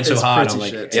It's- trying so it's hard. pretty I'm like,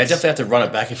 shit. Yeah, I definitely have to run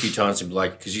it back a few times to be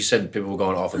like, because you said people were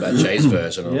going off about Jay's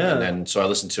verse, and Yeah. then so I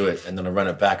listened to it, and then I run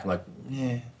it back, and like,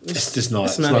 it's just not.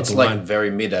 it's It's, not- not it's the like one.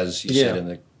 very mid, as you Yeah. said in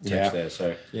the text Yeah. there.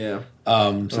 So Yeah.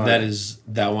 So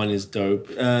that one is dope.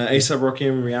 A$AP Rocky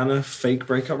and Rihanna fake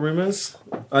breakup rumors.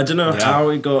 I don't know Yeah. how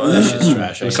it got. that shit's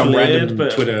trash. Some Weird, random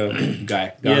but- Twitter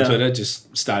guy Yeah. on Twitter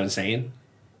just started saying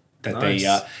that Nice.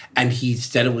 they and he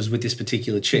said it was with this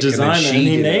particular chick. designer, and, then and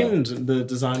he did a- named the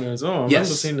designer as well. I remember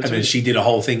Yes, seeing the and then tweet. she did a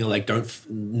whole thing of like,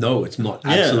 no, it's not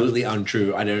Yeah. absolutely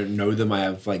untrue. I don't know them. I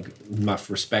have like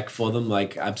enough respect for them,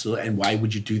 like absolutely. And why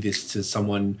would you do this to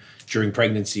someone during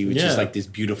pregnancy, which Yeah. is like this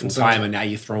beautiful Exactly. time, and now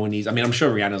you're throwing these? I mean, I'm sure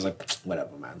Rihanna's like, whatever,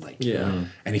 man. Like, Yeah.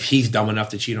 And if he's dumb enough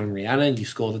to cheat on Rihanna, and you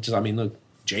score the, I mean, look,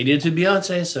 Jay did it to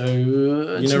Beyonce, so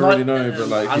it's never not, really know, but,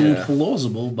 like, yeah.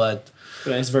 implausible, but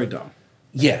But it's very dumb.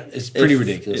 yeah, it's pretty If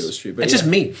ridiculous. it was true, but it's yeah. just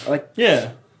me. Like, Yeah.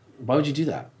 why would you do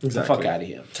that? Get the Exactly. fuck out of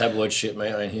here. tabloid shit,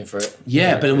 mate. I ain't here for it.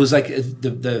 Yeah, but it was like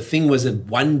the thing was that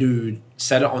one dude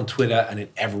said it on Twitter and then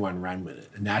everyone ran with it,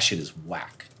 and that shit is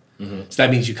whack. Mm-hmm. So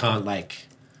that means you can't like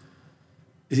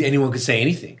anyone could say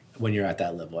anything when you're at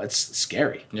that level. It's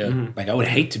scary. Yeah. Like I would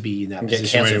hate to be in that Get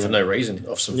position. cancelled where for no reason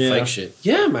off some Yeah. fake shit.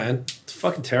 yeah, man, it's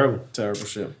fucking terrible. Terrible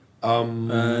shit.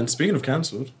 And speaking of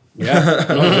cancelled,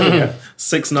 Yeah,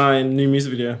 6ix9ine new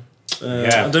music video.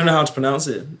 Yeah. I don't know how to pronounce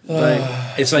it. Like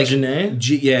it's like Janae?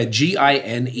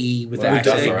 Gine with the Well, we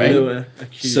done accent. it, right?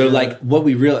 So like what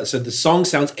we realized, so the song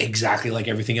sounds exactly like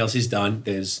everything else he's done.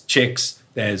 There's chicks,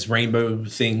 there's rainbow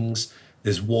things,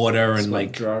 there's water and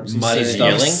like drugs. mud and He's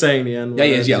stuff. yelling? saying the N-word. Yeah,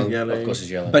 he's yelling. Of course, he's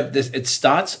yelling. But it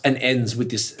starts and ends with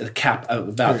this cap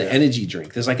about the energy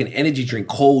drink. There's like an energy drink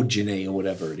called Janae or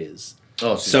whatever it is.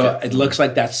 oh, So it looks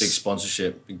like big that's,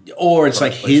 sponsorship. or it's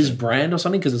like product his placement. brand or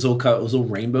something because it was all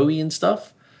rainbowy and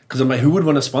stuff. Because I'm like, who would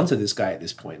want to sponsor this guy at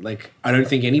this point? Like, I don't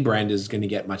think any brand is going to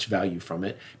get much value from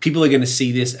it. People are going to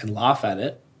see this and laugh at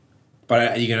it,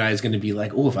 but you guys going to be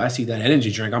like, oh, if I see that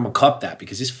energy drink, I'm gonna cop that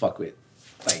because this fuckwit.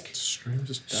 Like, Stream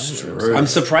just down True. I'm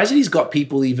surprised that he's got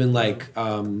people even like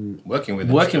Working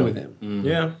with him.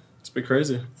 Yeah, it's a bit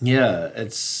crazy. Yeah,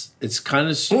 it's kind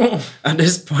of At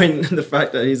this point, the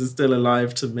fact that he's still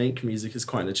alive to make music is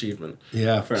quite an achievement.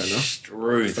 yeah. Fair enough.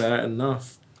 Truth. Fair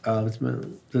enough. It's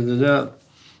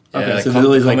okay, Yeah, so the there's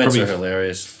always like comments probably are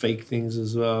hilarious. fake things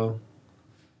as well.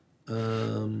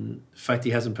 The fact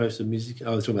he hasn't posted music.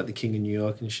 Oh, it's talking about the King of New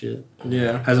York and shit.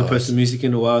 Yeah. Hasn't posted music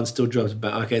in a while and still drops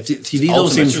back. Okay, these all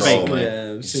ultimate seem troll, fake. mate.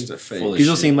 Yeah, it He's seems like fake. full of These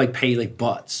all shit. seem like pay like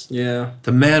bots. Yeah.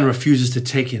 The man refuses to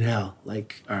take an L.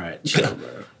 Like, all right, chill,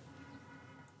 bro.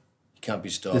 Can't be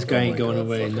stopped. This guy Oh ain't my going God,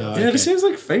 away. fuck No, off. Yeah, okay. this seems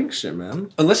like fake shit,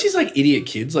 man. Unless he's like idiot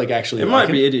kids, like actually. It like might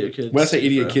him. be idiot kids. When I say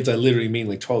idiot but- kids, I literally mean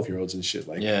like 12-year-olds and shit.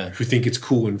 Like, Yeah. who think it's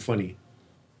cool and funny.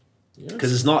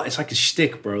 Because it's not. It's like a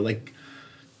shtick, bro. Like,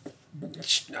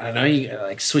 I don't know. You gotta,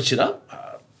 like switch it up.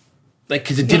 Like,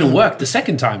 because it didn't work the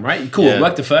second time, right? Cool, Yeah. it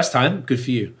worked the first time. Good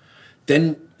for you.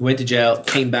 Then went to jail,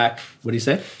 came back. What do you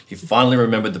say? He finally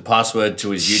remembered the password to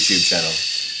his YouTube channel.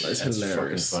 That's That's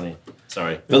hilarious. fucking funny.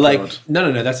 Sorry. But like, God.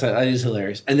 no, that is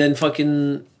hilarious. And then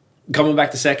fucking coming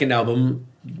back to second album,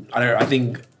 I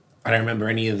don't remember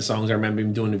any of the songs. I remember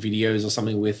him doing the videos or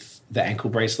something with the ankle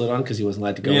bracelet on because he wasn't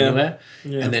allowed to go Yeah. anywhere.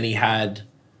 Yeah. And then he had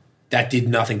that did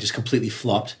nothing, just completely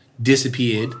flopped,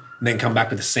 disappeared, and then come back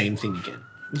with the same thing again,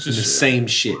 It's and the just- same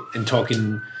shit, and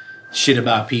talking shit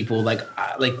about people. Like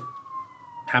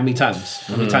How many times?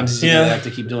 How many times is he gonna have to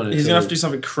keep doing it? He's gonna have to do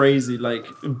something crazy, like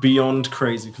beyond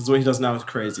crazy, because what he does now is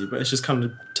crazy, but it's just kind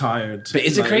of tired. But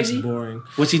is it crazy? It's boring.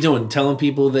 What's he doing? Telling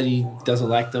people that he doesn't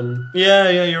like them? Yeah,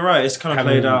 you're right. It's kind of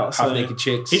played out. Half naked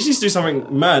chicks. He just needs to do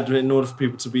something mad in order for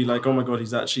people to be like, oh my god,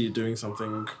 he's actually doing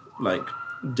something like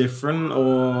different,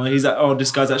 or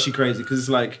this guy's actually crazy. Because it's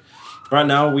like, right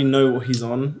now we know what he's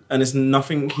on, and it's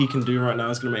nothing he can do right now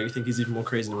is gonna make me think he's even more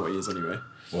crazy than what he is anyway.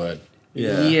 Word.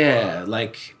 Yeah,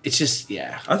 like it's just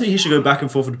I think he should go back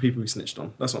and forth with the people he snitched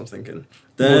on. That's what I'm thinking.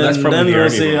 Well, that's probably then the we'll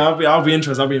only see. one. I'll be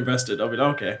interested. I'll be invested. I'll be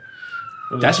like, okay.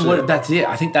 That's it.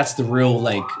 I think that's the real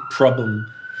like problem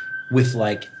with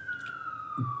like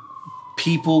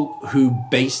people who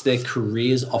base their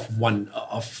careers off one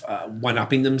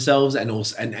upping themselves and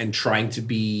also and trying to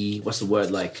be, what's the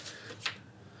word, like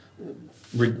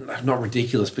not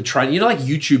ridiculous, but trying, like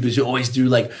YouTubers who always do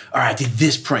like, all right, I did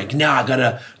this prank, now I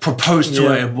gotta propose to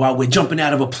her while we're jumping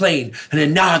out of a plane, and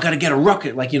then now I gotta get a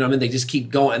rocket, like, what I mean, they just keep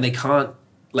going and they can't,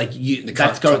 like,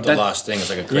 the last thing is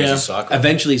like a crazy cycle.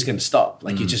 Eventually it's gonna stop,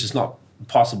 like it's not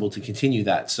possible to continue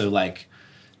that. So like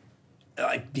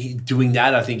doing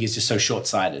that, I think, is just so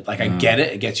short-sighted. Like I get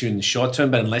it gets you in the short term,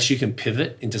 but unless you can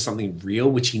pivot into something real,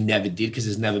 which he never did, because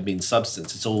there's never been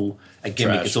substance, it's all a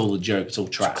gimmick, Trash. It's all a joke, it's all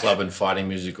trash. Club and fighting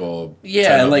music or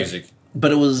like music.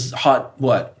 But it was hot,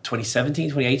 2017,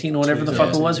 2018 or whatever the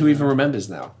fuck it was. Who even remembers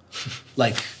now?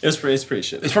 Like it's pretty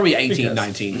shit. It's probably 18,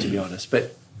 19 to be honest.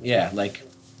 But yeah, like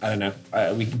I don't know.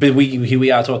 Here we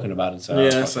are talking about it.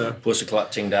 So So pussy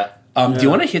clut ting that. Do you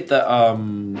want to hit the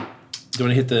Do you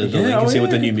want to hit the link and see what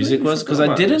the new music was? Because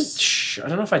I didn't. I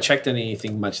don't know if I checked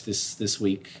anything much this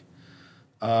week.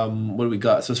 What do we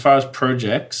got? So as far as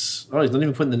projects, he's not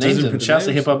even putting the names in. Shouts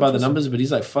to Hip Hop by the Numbers, but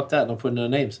he's like, fuck that, not putting no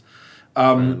names.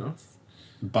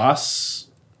 Boss.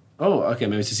 Oh, okay,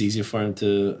 maybe it's just easier for him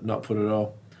to not put it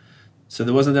all. So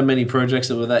there wasn't that many projects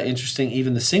that were that interesting,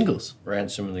 even the singles.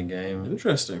 Ransom in the Game.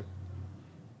 Interesting.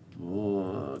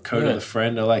 Code of the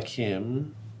Friend, I like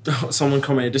him. Someone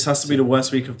commented, this has to be the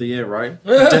worst week of the year, right?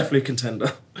 Definitely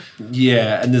contender.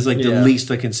 Yeah, and there's like the least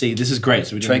I can see. This is great.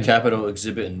 So we Trade Capital,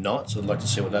 Exhibit, and Not. So I'd like to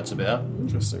see what that's about.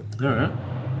 Interesting. All right.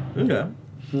 Okay.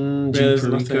 G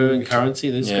Perico and Currency.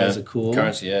 Those guys are cool.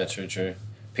 Currency, yeah, true.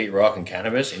 Pete Rock and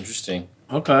Cannabis, interesting.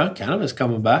 Okay, Cannabis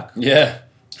coming back. Yeah.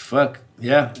 Fuck.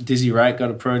 Yeah. Dizzy Wright got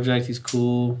a project. He's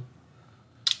cool.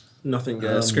 Nothing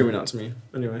screaming out to me.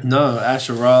 Anyway. No,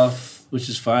 Asher Roth, which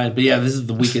is fine. But yeah, this is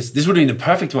the weakest. This would have been the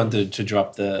perfect one to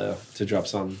drop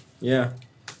something. Yeah.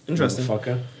 Interesting.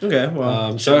 Motherfucker. Okay,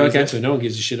 well. So no one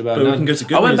gives a shit about it. We can go to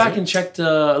good I went music. back and checked,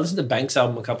 I listened to Banks'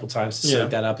 album a couple times to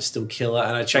soak that up. It's still killer.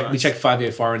 And we checked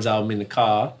 5 Foreign's album in the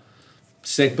car.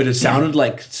 Sick, but it sounded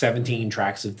like 17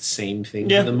 tracks of the same thing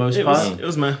for the most part. It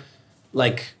was meh.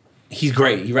 Like, he's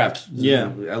great. He raps.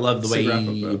 Yeah. I love the way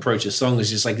he approaches song.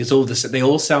 It's just like, it's all this. They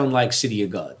all sound like City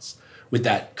of Gods with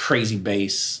that crazy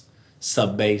bass,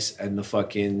 sub bass, and the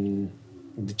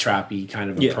trappy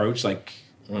kind of approach. Like,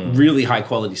 really high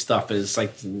quality stuff, but it's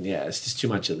like, it's just too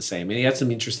much of the same. And he had some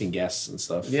interesting guests and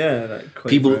stuff. Yeah, like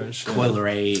people,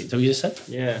 Coileray, is that what you just said?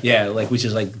 Yeah. Yeah, like, which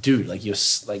is like, dude, like, you're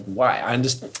like, why?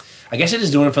 I guess you're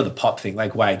just doing it for the pop thing,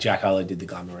 like why Jack Harlow did the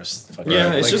glamorous fucking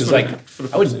it's just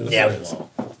for I would never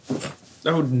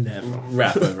I would never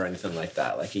rap over anything like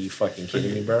that. Like, are you fucking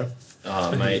kidding me, bro?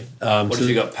 Oh, mate. What if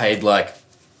you got paid like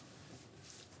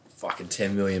fucking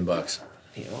 $10 million?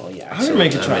 Oh yeah, I would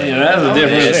make a try. Yeah, that's a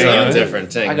different thing. It's a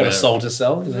different thing. I got a soul to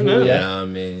sell. I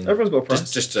mean, everyone's got a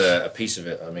price. Just a piece of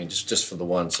it. I mean, just for the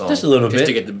one song. Just a little bit. Just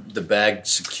to get the bag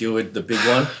secured, the big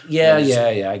one. Yeah.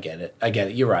 I get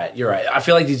it. You're right. I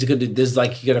feel like these are good. There's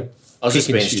like, you gotta. I was just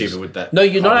being stupid with that. No,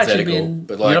 you're not actually being.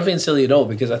 But like, you're not being silly at all,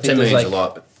 because I think 10 there's million's like a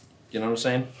lot. But you know what I'm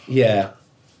saying? Yeah.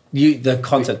 The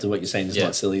concept of what you're saying is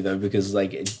not silly though, because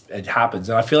like it happens,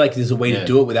 and I feel like there's a way to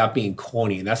do it without being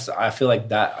corny, and I feel like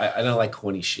that I don't like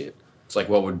corny shit. It's like,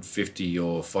 what would 50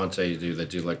 or Fonte do? They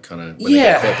do like kind of when they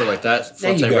get corporate like that.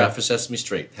 Fonte rap for Sesame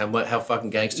Street. How fucking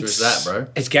gangster is that, bro?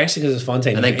 It's gangster because it's Fonte,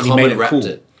 and then Common rapped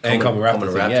it. And Common rapped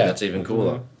it. That's even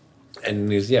cooler. And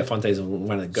Fonte's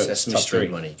one of the goats. Sesame Street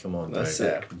money. Come on, that's bro.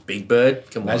 it. Big Bird.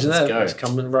 Come Imagine on, let's that. go. It's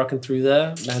coming rocking through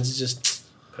there. Man's just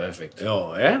perfect.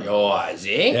 Oh yeah. Yours,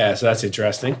 eh? Yeah, so that's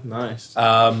interesting. Nice.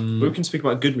 But we can speak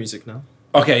about good music now.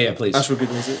 Okay, yeah, please. Actual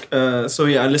good music.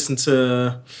 I listened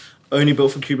to Only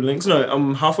Built for Cuban Links. No,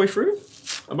 I'm halfway through.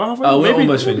 About halfway. Oh, maybe we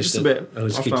almost finished just it. a bit. I'll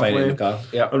just keep playing it in the car.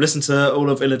 Yeah. I've listened to all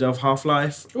of Illadelph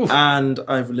Half-Life, and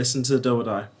I've listened to Do or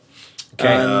Die.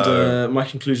 Okay. And my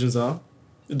conclusions are,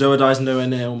 Do or Die's nowhere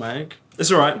near Mag.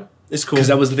 It's all right. It's cool. Because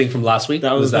that was the thing from last week.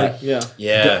 That was that. Yeah.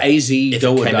 Yeah. The AZ if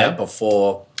Do it or came Die. out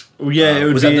before Well, yeah, it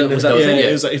would was be. that the- was that the yeah, thing?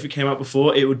 it was like if it came out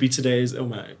before, it would be today's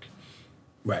Illmatic.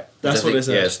 Right. That's what they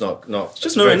said. Yeah, it's not. just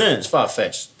it's knowing very- it. It's far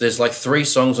fetched. There's like 3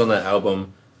 songs on that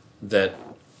album that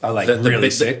I like the really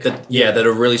bits sick. that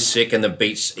are really sick, and the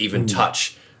beats even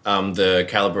touch the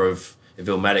caliber of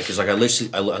Illmatic. Because like I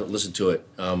listened to it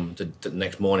the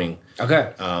next morning.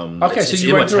 Okay. Okay, It's, so it's you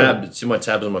in my went through it. tab. It's in my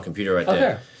tabs on my computer right Okay.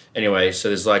 there. Anyway, so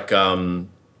there's like the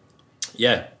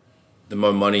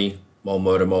More Money, More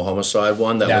Murder, More Homicide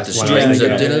one that That's with the one I strings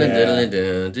like,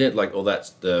 and yeah. like all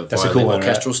that the That's a violin cool one, right?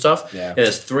 orchestral stuff. Yeah.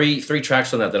 There's three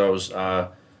tracks on that I was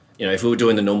if we were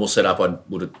doing the normal setup, I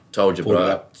would have told you, Pulled it but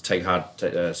up.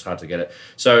 it's hard to get it.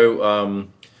 So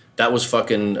that was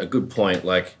fucking a good point.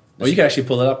 Like, Well, you can actually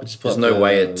pull it up and just pull there's up no the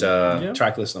way it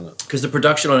track list on it. because the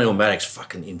production on Illmatic's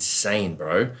fucking insane,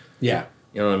 bro. Yeah.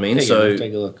 You know what I mean?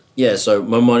 Take a look. Yeah, so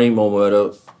More Money, More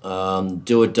Murder,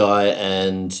 Do or Die,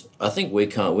 and I think We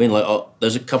Can't Win. Like,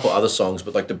 there's a couple other songs,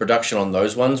 but like the production on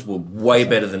those ones were way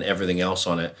better than everything else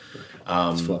on it.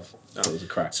 It's fluff. That was a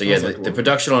crack. So yeah, Sounds like the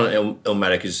production on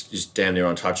Illmatic is damn near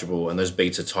untouchable, and those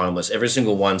beats are timeless. Every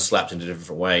single one slapped in a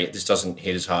different way. This doesn't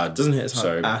hit as hard. It doesn't hit as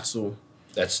hard So at all.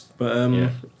 that's But Yeah.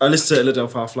 I listened to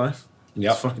Illadelph Half-Life.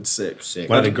 Yep. It's fucking sick. sick.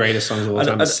 One of the greatest songs of all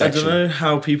time. I Section. don't know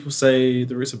how people say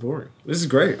the roots are boring. This is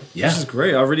great. Yeah. This is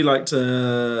great. I really liked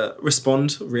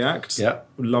Respond, React. Yeah.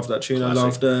 Love that tune. I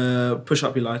Classic. loved Push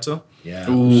Up Your Lighter. Yeah.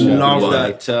 Ooh, love love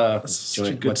that. That. such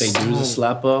a good What they do is a song.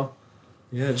 slapper.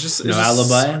 Yeah, it's just, No it's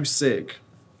just Alibi. so sick.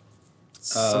 The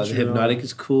Such a good Hypnotic album.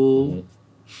 is cool.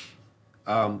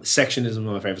 Section is one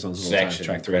of my favorite songs of all Section,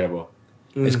 time. Track 3. incredible.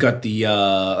 It's got the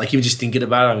like even just thinking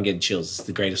about it, I'm getting chills. It's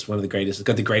the greatest, one of the greatest. It's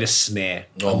got the greatest snare.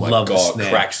 Oh I my love the God, snare.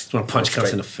 cracks. It's when a punch Goes comes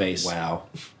straight- in the face. Wow,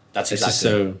 that's It's exactly just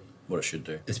so what it should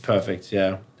do. it's perfect,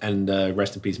 yeah. And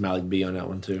rest in peace, Malik B on that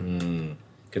one too.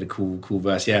 Got a cool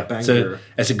verse, yeah. Banger. So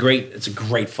it's a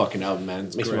great fucking album, man.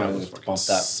 It makes me want to pump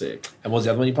that. Sick. And what was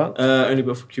the other one you pumped? Only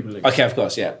Built for Cuban Links. Okay, of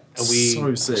course, yeah. And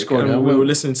So sick. scored And it. we were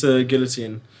listening to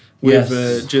Guillotine with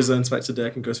Yes. Jizza, Inspector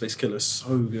Deck, and Ghostface Killer.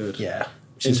 So good. Yeah,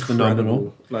 she's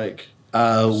phenomenal. Like,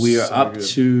 We are So up good.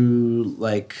 to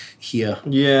like here.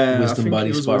 yeah. I Wisdom think Body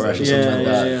it was Spot Rush or yeah, something like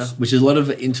that. yeah. Which is a lot of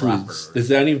interludes. Proper. There's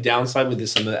the only downside with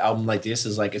this on the album like this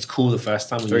is like it's cool the first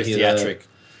time when Very you hear theatric.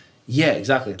 Yeah,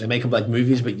 exactly. They make them like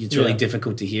movies, but it's really Yeah.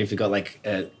 difficult to hear if you got like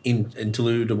an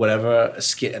interlude or whatever, a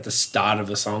skit at the start of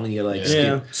a song, and you're like, Yeah, skip.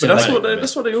 but that's Cinematic, what man.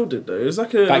 that's what they all did though. It was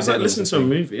like a, it Back was like then it was listening a to a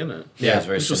thing. movie, isn't it? Yeah, it's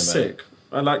very Which was cinematic. sick.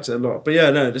 I liked it a lot. But yeah,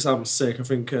 no, this album's sick. I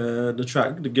think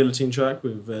the Guillotine track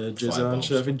with Jizza and balls.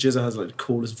 shit. I think Jizza has like the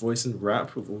coolest voice in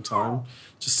rap of all time.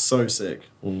 Just so sick.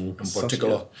 In Such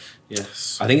particular. good-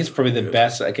 Yes. I think it's probably the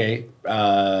best. Okay,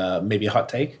 maybe a hot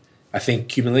take. I think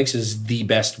Cuban Links is the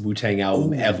best Wu Tang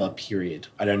album ever. Period.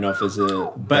 I don't know if there's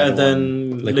a Better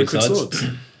than one. Liquid Swords.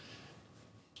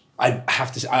 I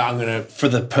have to. I'm gonna, for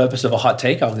the purpose of a hot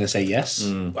take, I'm gonna say yes.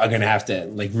 I'm gonna have to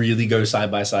like really go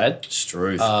side by side.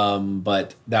 Struth.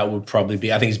 But that would probably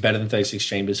be. I think it's better than 36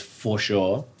 Chambers for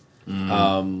sure.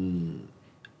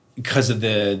 Because of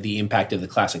the impact of the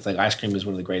classics. Like Ice Cream is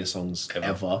one of the greatest songs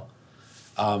ever.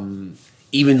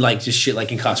 Even like just shit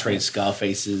like Incarcerated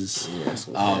Scarfaces.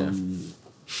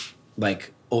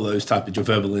 Like all those type of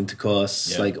verbal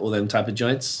intercourse, Yeah. like all them type of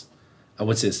joints. And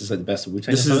what's this? Is like the best of Wu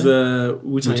Tang? This is the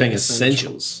Wu-Tang, Wu-Tang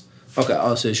Essentials. Okay,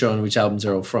 also showing which albums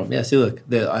they're all from. Yeah, see, look,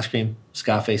 the Ice Cream,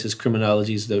 Scarfaces,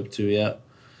 Criminology is dope too. Yeah,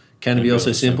 Can It Be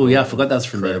Also Simple? Yeah, I forgot that's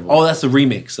from there. Incredible. Oh, that's the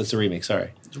remix. That's the remix.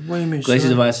 Sorry, Glacier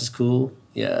Device is cool.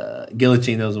 Yeah,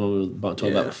 Guillotine. That was the one we were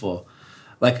talking about before.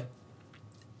 Like,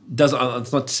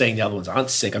 it's not saying the other ones aren't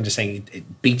sick. I'm just saying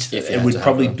it beats. If you It had would to have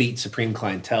probably one. beat Supreme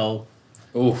Clientele.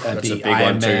 Oh, that'd that's a be big Iron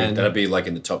one too. Man. That'd be like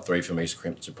in the top 3 for me.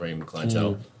 Supreme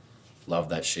Clientele. Love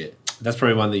that shit. That's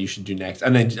probably one that you should do next.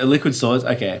 And then Liquid Swords.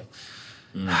 Okay,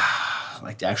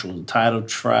 like the actual title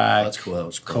track. Oh, that's cool. That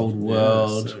was cool. Cold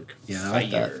World. sick. Yeah, I like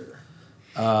that.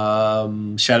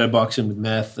 Fire. Shadow Boxing with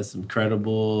Meth. That's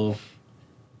incredible.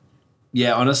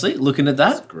 Yeah, honestly, looking at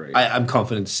that, great. I'm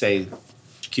confident to say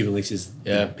Cuban Links is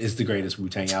Yeah. the greatest Wu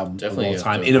Tang album Definitely, of all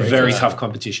time yeah, in a great very album. tough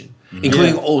competition,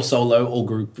 including all solo, all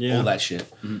group, Yeah. all that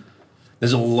shit.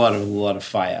 There's a lot of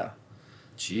fire.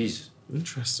 Jeez.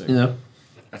 Interesting. You know,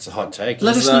 That's a hot take.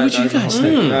 Let us know what you guys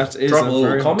think. That is Drop a a little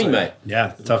very commie, hot mate. take.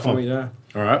 Yeah, tough Commie one. there.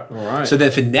 All right, All right. So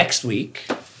then for next week,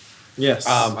 Yes.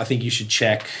 I think you should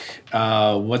check.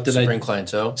 What did Supreme I?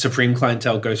 Clientele. Supreme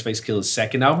Clientele, Ghostface Killer's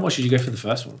second album, or should you go for the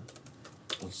first one?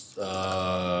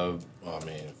 Oh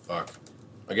man, fuck.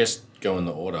 I guess go in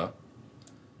the order.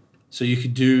 So you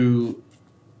could do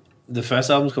the first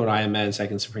album's called Iron Man,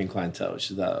 second Supreme Clientele,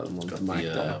 which is that one with Mike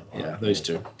there. Yeah, those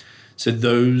two. So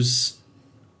those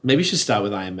maybe you should start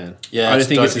with Iron Man. Yeah, I don't it's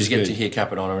think dope it's 'cause as you get good. to hear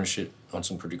Capadonna and shit. on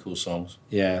some pretty cool songs.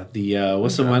 Yeah, the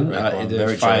what's the one? The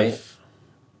Mary five. J.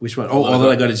 Which one? Oh, all that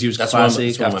I got is used That's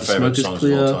classic. one of my After favorite Smoke is songs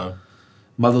of all Clear. time.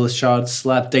 Motherless Child,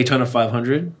 Slap, Daytona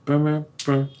 500.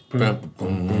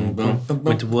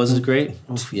 Winter Wars is great.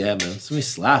 Oof, yeah, man. So many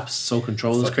slaps. Soul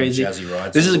Control is Fucking crazy. Jazzy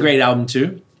Rides This is a as great album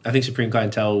too. I think Supreme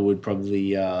Clientele would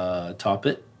probably top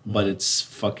it, but it's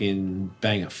fucking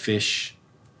banger. Fish.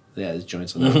 Yeah, there's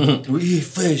joints on that. We eat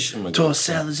fish. Oh my Toss God.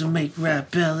 salads and make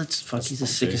rap ballads. Fuck, he's the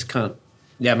sickest cunt.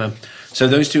 Yeah, man. So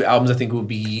those two albums I think will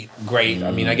be great. I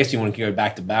mean, I guess you want to go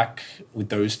back to back with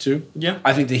those two. Yeah.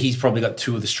 I think that he's probably got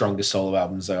two of the strongest solo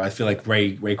albums though. I feel like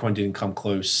Raekwon didn't come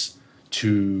close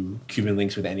to Cuban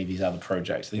Links with any of these other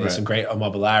projects. I think there's Right. some great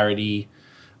Immobilarity,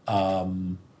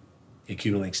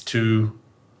 Cuban Links 2.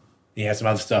 He had some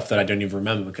other stuff that I don't even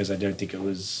remember because I don't think it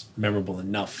was memorable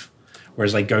enough.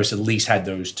 Whereas like Ghost at least had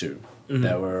those two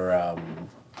that were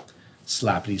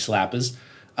slappity slappers.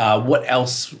 What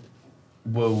else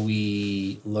were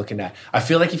we looking at? I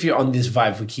feel like if you're on this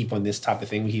vibe, we keep on this type of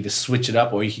thing, we either switch it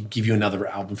up or he could give you another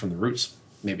album from the Roots,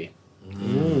 maybe.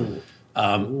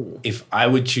 If I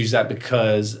would choose that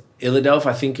because Illadelph,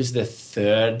 I think, is the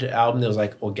third album. There was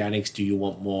like Organics, Do You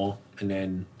Want More? And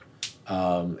then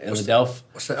Illadelph.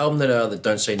 What's the album that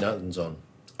Don't Say Nothing's on?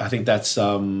 I think that's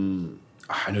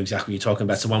I know exactly what you're talking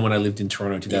about. It's the one when I lived in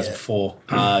Toronto,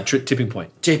 2004. Tipping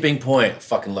Point. Tipping Point. I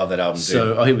fucking love that album, dude.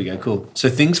 So, here we go. Cool. So,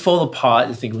 Things Fall Apart,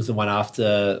 I think, was the one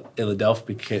after Illadelph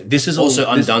because this is Also,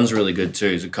 all, this, Undone's really good too.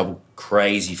 There's a couple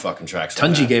crazy fucking tracks.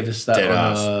 Tunji that. gave us that Dead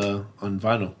ass. on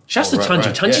vinyl. Shouts to right, Tunji.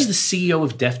 right, Tunji's yeah. the CEO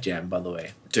of Def Jam, by the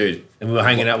way. Dude, And we were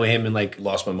hanging out with him in like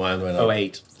lost my mind when I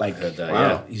 08. Like, heard that, wow,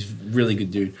 yeah. He's a really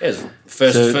good dude. Yeah,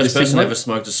 first So, this person Tipping I ever Point?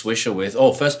 smoked a swisher with.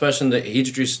 Oh, first person that he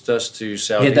introduced us to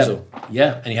Sour He had Diesel. that,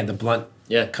 yeah, and he had the blunt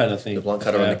Yeah, cutter thing. the blunt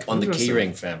cutter Yeah. on the key Interesting.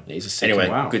 ring, fam. Yeah, he's a sick Anyway,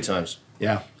 Wow. good times.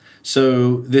 Yeah.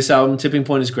 So this album, Tipping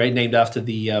Point, is great. Named after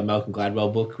the Malcolm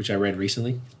Gladwell book, which I read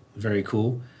recently. Very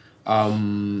cool.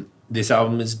 This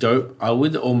album is dope. I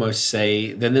would almost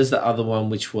say. Then there's the other one,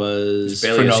 which was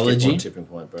Barely a skip on Phrenology. Tipping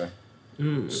Point, bro.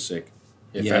 Sick.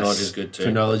 Yeah, Yes. Phrenology is good too.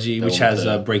 Phrenology, That which one's has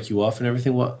better. Break You Off and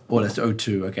everything. What? Oh, that's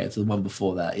 02. Okay, it's the one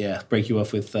before that. Yeah, Break You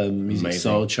Off with Music Amazing.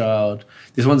 Soul Child.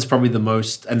 This one's probably the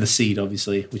most, and The Seed,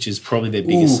 obviously, which is probably their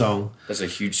biggest Ooh. song. That's a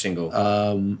huge single.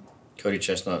 Cody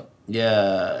Chestnut.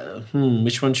 Yeah.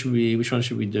 Which one should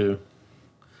we do?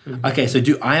 Okay, so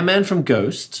do Iron Man from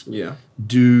Ghost. Yeah.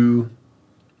 Do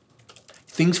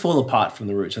Things Fall Apart from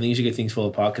the Roots. I think you should get Things Fall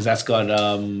Apart because that's got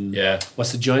Yeah,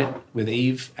 what's the joint with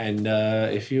Eve and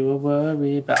if you were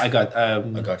worried about I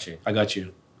got you. I got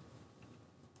you.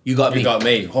 You got me. You got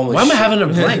me. Holy Why am I shit. having a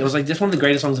blank? I was like, that's one of the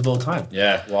greatest songs of all time.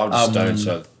 Yeah, well, I'm just stoned,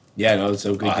 so Yeah, no, it's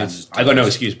so good. I It's- just- I got no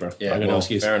excuse, bro. yeah, I got well, no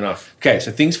excuse. fair enough. Okay,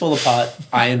 so Things Fall Apart,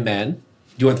 Iron Man. Do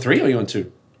you want 3 or you want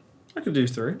 2? I could do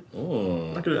 3.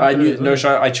 Oh. I could, I could knew, do no, three.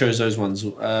 I chose those ones.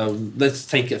 Let's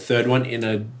take a third one in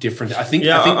a different. I think.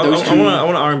 Yeah, I think those two. I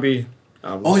want an R&B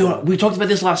album. Oh, we talked about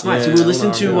this last night. So Yeah, we were I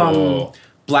listening to wanna-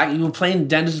 Black. You were playing.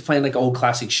 Dennis was playing like old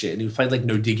classic shit, and he was playing like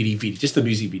No Diggity video, just the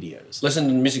music videos. Listen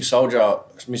to Music Soul Child.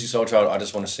 I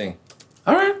just want to sing.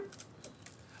 All right.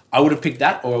 I would have picked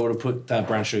that, or I would have put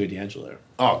Brown Sugar D'Angelo.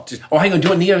 Oh, just Oh, hang on. Do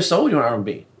you want Neo Soul? Or do you want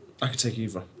R&B? I could take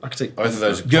either. I could take both of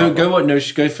those. Are Go proper. what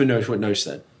Nosh. Go for Nosh. What Nosh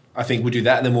said. I think we'll do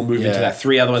that, and then we'll move into Yeah. that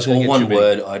 3. Otherwise, we're Or gonna get one too big.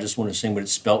 word. I just want to sing, but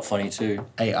it's spelt funny too.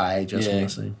 AI. Just Yeah. want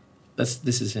to sing.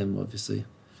 This is him, obviously.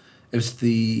 It was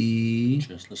the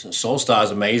Just listen. Soul Star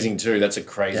is amazing too. That's a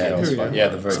crazy. Yeah, album. here we go. Yeah,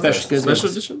 the very Special, first. Special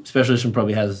edition? Special edition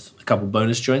probably has a couple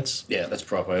bonus joints. Yeah, that's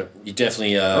proper. You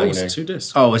definitely. Oh, You it's know, 2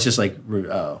 discs. Oh, it's just like remixes.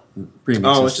 Oh,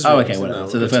 it's just okay, remixes whatever. now.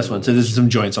 So the That's first one. So there's some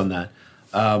joints on that.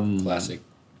 classic.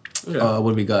 Yeah.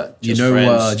 What do we got? Just you know,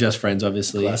 Friends. Just Friends,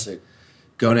 obviously. Classic.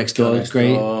 Go Next Door, Next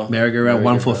great. Door, Merry-Go-Round, Merry-Go-Round.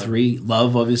 143.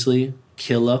 Love, obviously.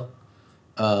 Killer.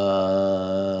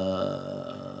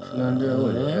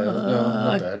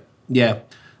 Not bad. Yeah.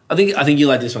 I think you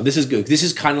like this one. This is good. This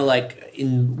is kind of like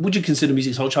in. Would you consider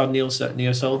Music Soul Child Neo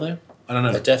Soul though? I don't know.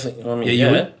 I definitely. I mean, Yeah,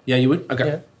 you would. Yeah, you would. Okay.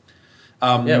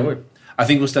 Yeah. Yeah, I would. I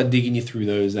think we'll start digging you through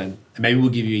those then. And maybe we'll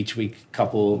give you each week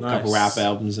couple Nice. rap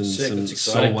albums and Sick, some that's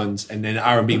soul exciting. ones, and then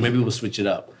R&B. Maybe we'll switch it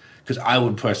up because I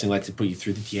would personally like to put you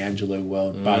through the D'Angelo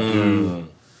world, Badu,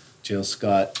 Jill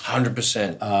Scott.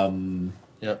 100%.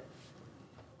 Yep.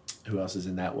 Who else is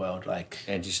in that world? Like,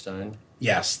 Angie Stone.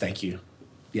 yes, thank you.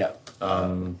 Yeah,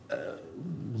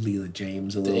 Leela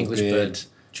James a The little English bit. Bird.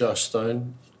 Josh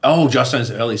Stone. Oh, Josh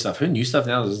Stone's early stuff. Her new stuff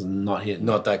now is not hitting.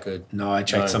 Not that good. No, I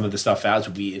checked No. some of the stuff out. It's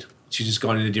weird. She's just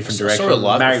gone in a different I direction. saw a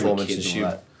live Married with performance and kids she all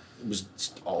that. it was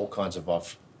all kinds of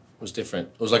off. It was different.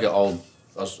 It was like an old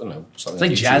I don't know,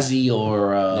 something It's like jazzy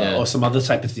or some other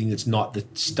type of thing that's not the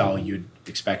style you'd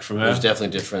expect from her. It was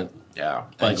definitely different. Yeah,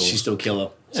 but angles. she's still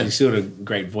killer. So she's still got a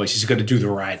great voice. She's got to do the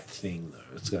right thing though.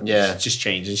 It's just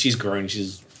changed, and she's grown.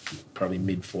 She's probably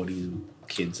mid-40s,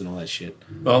 kids and all that shit.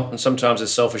 Well, and sometimes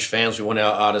as selfish fans, we want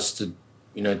our artists to,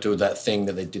 do that thing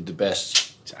that they did the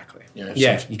best. Exactly.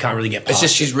 Yeah, you can't really get past it's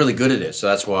just she's really good at it, so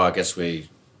that's why I guess we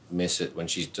miss it when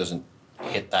she doesn't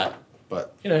hit that.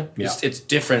 But it's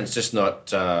different. It's just not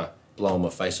blowing my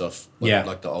face off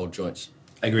like the old joints.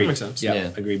 Agreed. Makes sense. Yeah,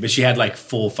 agreed. But she had like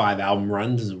 4 or 5 album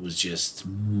runs, and it was just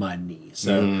money.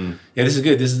 So this is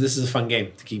good. This is a fun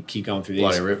game to keep going through these.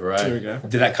 Bloody rip, right? There we go.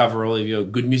 Did that cover all of your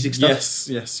good music stuff?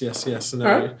 Yes. And All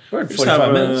right. We're at we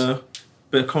 45 minutes.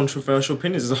 Bit of controversial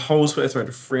opinions. There's a whole Twitter thread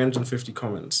of 350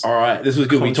 comments. All right, this was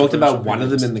good. We talked about one of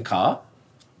them opinions. in the car.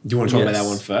 Do you want to talk about that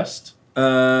one first?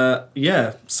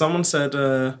 Yeah. Someone said.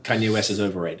 Kanye West is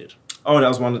overrated. Oh, that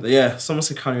was one of the. Someone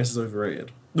said Kanye West is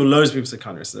overrated. Well, loads of people said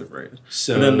Kanye West is overrated.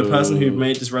 So, and then the person who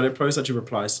made this Reddit post actually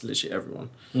replies to literally everyone.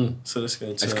 So let's go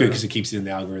to. That's good because it keeps it in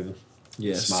the algorithm.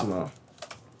 Yeah, smart.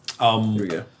 Here we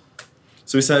go.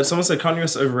 So someone said Kanye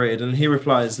West is overrated, and he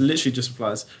literally just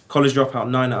replies, college dropout,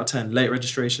 9 out of 10, late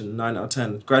registration, 9 out of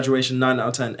 10, graduation, 9 out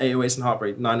of 10, 808s and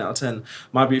Heartbreak, 9 out of 10,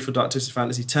 My Beautiful Dark Twisted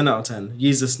Fantasy, 10 out of 10,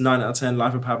 Yeezus, 9 out of 10,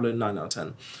 Life of Pablo, 9 out of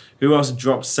 10. Who else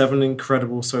dropped 7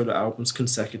 incredible solo albums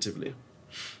consecutively?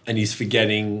 And he's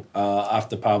forgetting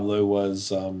after Pablo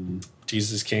was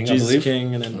Jesus King, I Jesus believe.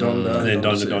 King, and then Donda. And then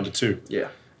Donda 2. Yeah.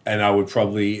 And I would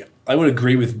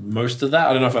agree with most of that.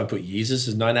 I don't know if I'd put Yeezus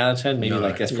as 9 out of 10. Maybe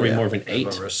that's probably more of an 8.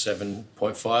 Or a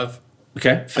 7.5.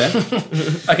 Okay, fair.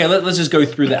 Okay, let's just go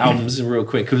through the albums real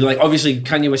quick. Because obviously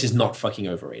Kanye West is not fucking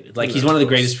overrated. He's one of the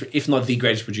greatest, if not the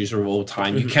greatest producer of all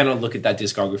time. You cannot look at that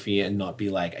discography and not be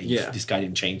like, this guy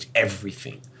didn't change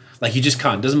everything. You just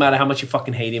can't. Doesn't matter how much you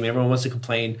fucking hate him. Everyone wants to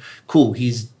complain. Cool.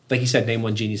 He's, like you said, name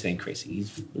one genius, name crazy.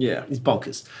 He's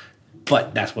bonkers.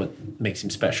 But that's what makes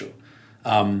him special.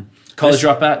 College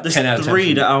Dropout, 10 out of 10. There's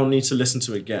 3 that I'll need to listen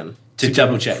to again. To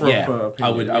double check, opinion. I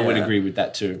would agree with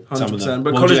that too. 100%. Some of them.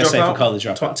 But what College would I say Dropout, for College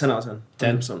Dropout? 10 out of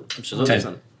 10. 10? Absolutely.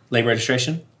 10. Late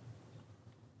registration?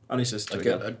 I need to listen to it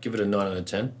again. I'd give it a 9 out of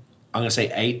 10. I'm going to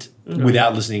say 8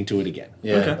 without listening to it again.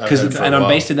 Yeah. Okay. And I'm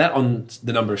basing that on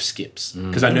the number of skips.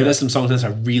 Because I know there's some songs that I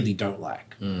really don't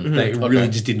like. They really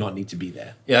just did not need to be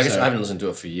there. Yeah, I guess I haven't listened to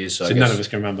it for years. So none of us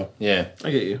can remember. Yeah.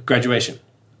 I get you. Graduation?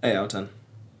 8 out of 10.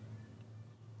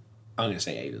 I'm going to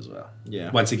say 8 as well. Yeah.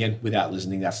 Once again, without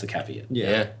listening, that's the caveat.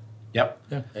 Yeah. Yep.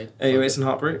 Yeah. 8. 808s and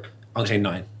Heartbreak. I'm going to say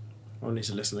 9. I'll need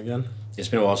to listen again. It's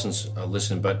been a while since I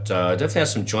listened, but definitely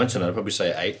has some joints in it. I'd probably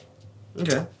say 8.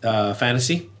 Okay.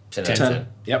 Fantasy? 10 out of 10.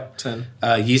 Yep. 10.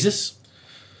 Yeezus?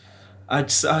 I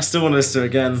still want to listen to it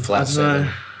again. Flat I don't 7.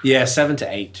 know. Yeah, 7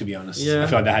 to 8, to be honest. Yeah. I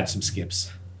feel like I had some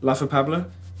skips. Life of Pablo.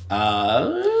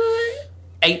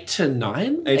 8 to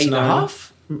 9? 8 to 9.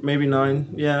 8.5? Maybe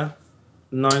 9. Yeah.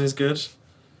 9 is good.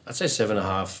 I'd say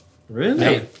 7.5. Really?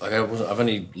 Hey. I've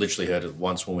only literally heard it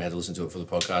once when we had to listen to it for the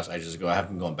podcast ages ago. I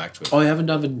haven't gone back to it. Oh, you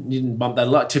didn't bump that a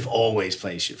lot? Tiff always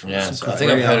plays shit from Yeah, us. I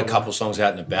think I've heard a couple songs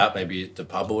out and about, maybe at the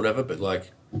pub or whatever, but Or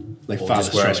just Father where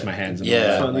Stretch My Hands. And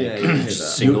Yeah. all that. Yeah, you can hear that.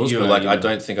 singles, You- but you- I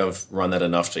don't think I've run that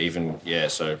enough to even,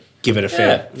 so. Give it a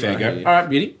fair Yeah, go. yeah. All right,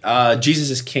 beauty. Jesus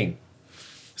is King.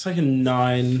 It's like a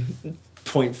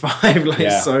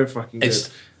 9.5. So fucking good.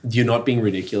 You're not being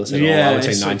ridiculous at Yeah, all. I would say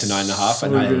it's 9 to 9.5.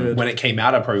 so And good. when it came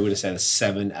out, I probably would have said a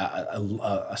 7, a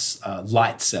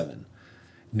light 7.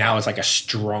 Now it's like a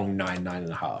strong 9,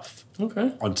 9.5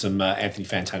 Okay. on some Anthony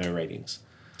Fantano ratings.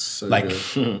 So Like,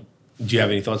 good. do you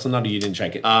have any thoughts on that, or you didn't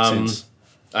check it since?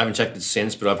 I haven't checked it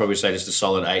since, but I'd probably say just a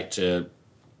solid 8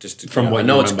 From what I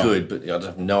know you it's remember. good, but I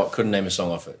couldn't name a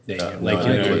song off it. Yeah, No, like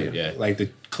no clue, yeah. like the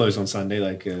close on Sunday,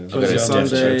 like Okay, Sunday,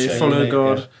 definitely. Follow Yeah.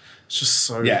 God. It's just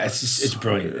so. Yeah, it's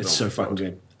brilliant. good. It's so fucking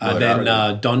good. Well, Then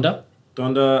I Donda,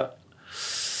 Donda.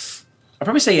 I'd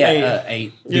probably say 8.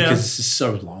 8 Yeah. because it's just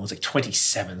so long. It's like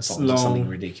 27 songs or long. something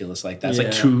ridiculous like that. It's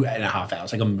like Yeah. 2.5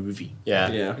 hours, like a movie. Yeah.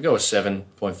 Yeah. I'd go with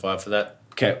 7.5 for that.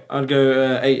 Okay, I'd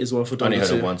go 8 as well for I only Donda heard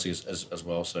 2. it once as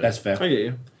well, so. that's fair. I get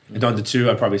you. And Donda 2,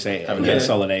 I'd probably say Haven't a heard it.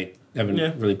 solid 8. Haven't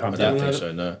Yeah. really I pumped don't out. think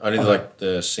so, no. Only like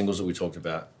the singles that we talked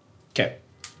about. Okay.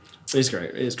 It's great.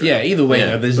 It is great. Yeah, either way,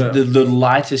 Yeah, though, there's but- the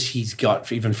lightest he's got,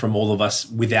 even from all of us,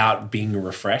 without being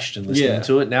refreshed and listening Yeah.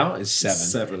 to it now, is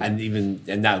 7. 7.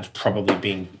 And that's probably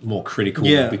being more critical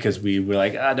Yeah. because we were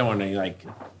like, I don't want to like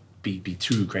be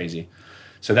too crazy.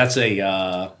 So that's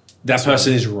that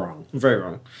person is wrong. Very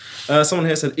wrong. Someone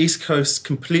here said East Coast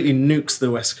completely nukes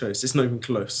the West Coast. It's not even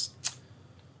close.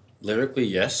 Lyrically,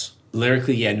 yes.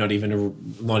 Lyrically, yeah,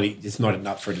 it's not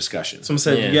up for discussion. Someone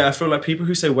said, Yeah. yeah, I feel like people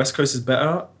who say West Coast is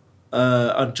better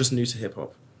are just new to hip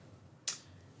hop.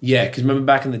 Yeah, because remember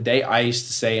back in the day, I used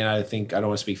to say, and I don't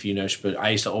want to speak for you, Nosh, but I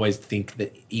used to always think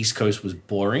that East Coast was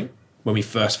boring when we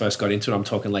first got into it. I'm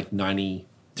talking like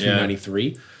 92,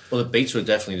 93. Well, the beats were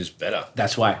definitely just better.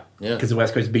 That's why. Yeah. Because the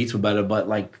West Coast beats were better, but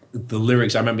like the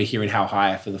lyrics, I remember hearing How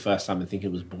High for the first time and thinking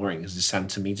it was boring. It just sounded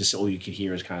to me, just all you could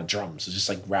hear is kind of drums. It's just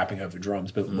like rapping over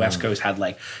drums. But West Coast had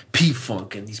like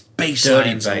P-Funk and these bass Dirty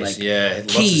lines bass, and like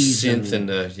keys, lots of synth and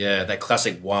that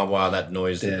classic wah-wah, that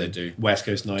noise that they do. West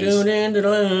Coast noise. Yeah,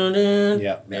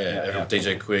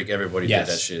 DJ Quick, everybody did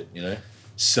that shit, you know?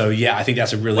 So yeah, I think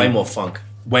that's a really... Way more funk.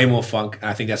 And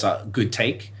I think that's a good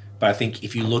take. But I think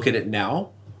if you look at it now,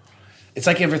 it's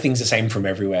like everything's the same from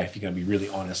everywhere, if you're going to be really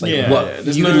honest. Like, you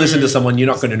can listen to someone, you're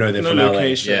not going to know they're from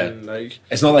location, LA. Like,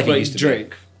 it's not like it used to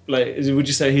Drake. Be. Like, would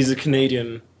you say he's a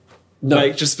Canadian... No.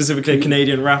 Like, just specifically a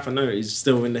Canadian rapper? No, he's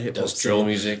still in the hip-hop Does drill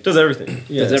music. Does everything.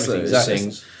 Yeah, does everything. Exactly.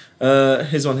 Sings.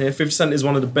 Here's one here. 50 Cent is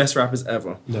one of the best rappers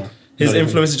ever. No. His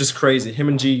influence is just crazy. Him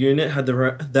and G-Unit had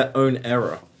their own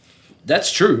era.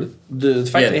 That's true. The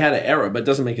fact that they had an era, but it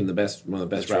doesn't make him one of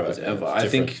the best rappers ever. I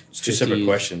think it's two separate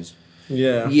questions.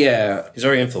 Yeah. Yeah. He's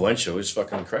very influential. He's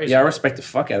fucking crazy. Yeah, I respect the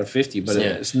fuck out of 50, but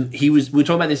we were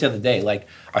talking about this the other day. Like,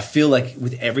 I feel like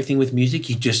with everything with music,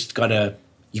 you just gotta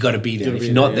be there. If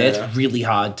you're not there, it's really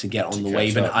hard to get on the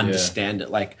wave and understand it.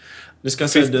 Like, this guy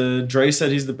said, Dre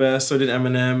said he's the best, so did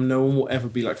Eminem. No one will ever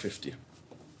be like 50.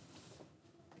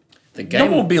 The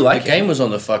game will be like the game was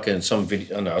on the fucking some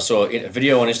video. I saw a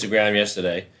video on Instagram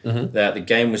yesterday that the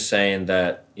game was saying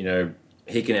that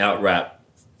he can out rap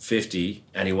 50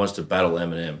 and he wants to battle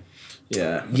Eminem.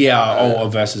 Yeah.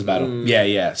 Versus battle.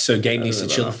 Yeah. So Game needs to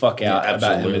chill the fuck out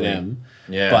about Eminem.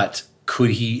 Yeah. But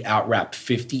could he out rap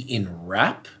 50 in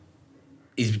rap?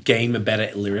 Is Game a better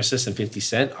lyricist than 50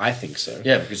 Cent? I think so.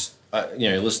 Yeah, because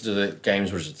listen to the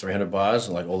Game's 300 bars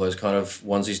and like all those kind of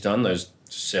ones he's done. Those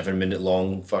 7-minute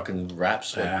long fucking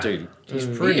raps. Like, dude, he's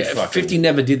pretty fucking... 50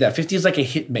 never did that. 50 is like a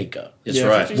hit maker. That's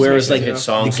right. Whereas like hit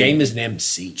songs, the Game is an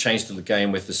MC. Changed the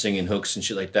game with the singing hooks and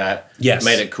shit like that. Yes.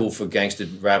 Made it cool for gangster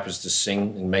rappers to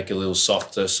sing and make a little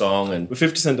softer song. And but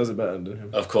 50 Cent does it better than him.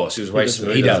 Of course, he was way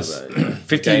smoother. He does.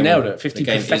 50 nailed it. 50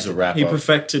 Game is a rapper. He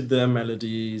perfected the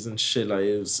melodies and shit. Like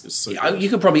it was so good. You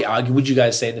could probably argue, would you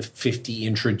guys say that 50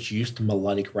 introduced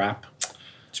melodic rap?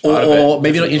 Or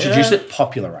maybe not introduced it,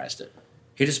 popularized it.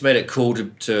 He just made it cool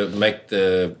to make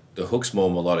the hooks more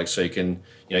melodic, so you can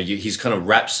he's kind of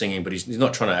rap singing, but he's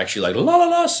not trying to actually like la la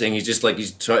la sing. He's just like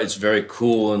it's very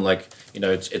cool and like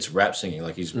it's rap singing,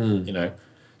 like he's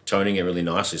toning it really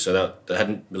nicely. So that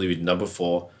hadn't really been done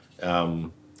before,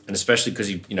 and especially because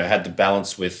he had the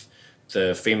balance with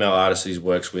the female artists that he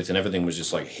works with, and everything was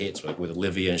just like hits like with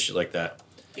Olivia and shit like that.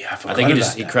 Yeah, I think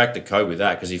he cracked the code with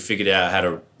that because he figured out how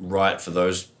to write for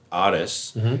those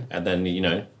artists, and then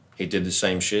he did the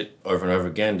same shit over and over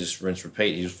again, just rinse,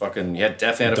 repeat. He definitely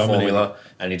had a formula,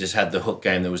 and he just had the hook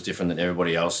game that was different than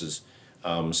everybody else's.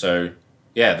 So,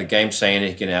 yeah, the Game saying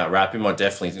he can out-rap him, I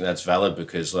definitely think that's valid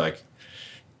because, like,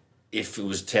 if it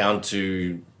was down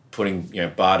to putting,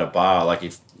 bar to bar, like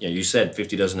if, you said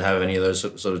 50 doesn't have any of those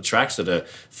sort of tracks that are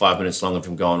 5 minutes long of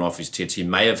him going off his tits. He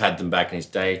may have had them back in his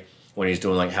day when he's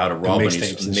doing, like, How to Rob and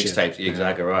his mixtapes. Yeah,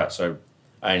 exactly right. So,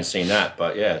 I ain't seen that,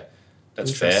 but, yeah,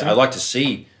 that's fair. I'd like to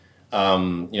see...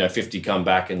 50 come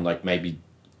back and like maybe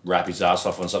rap his ass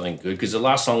off on something good because the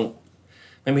last song,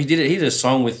 he did a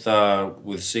song with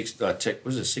 6ix9ine?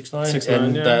 6ix9ine,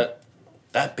 and yeah.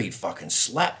 that beat fucking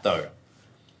slapped though.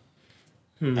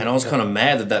 And I was kind of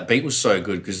mad that beat was so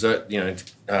good because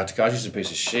Tekashi's a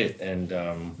piece of shit and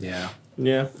I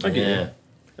get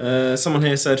you. Someone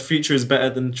here said Future is better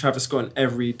than Travis Scott in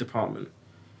every department.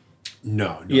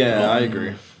 No. I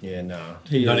agree. Yeah, no.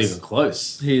 Not even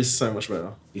close. He is so much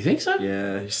better. You think so?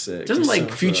 Yeah, he's sick.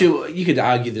 Doesn't Future... You could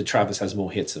argue that Travis has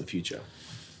more hits than Future.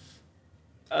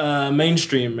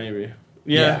 Mainstream, maybe.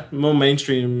 Yeah, more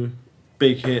mainstream,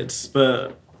 big hits.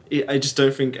 But I just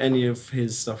don't think any of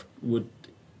his stuff would...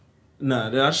 No,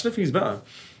 I just don't think he's better.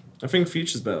 I think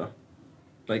Future's better.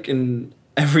 Like, in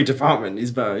every department,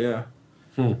 he's better, yeah.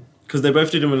 Because they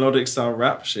both do the melodic style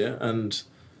rap shit, and...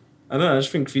 I don't know, I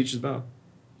just think Future's better.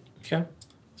 Okay.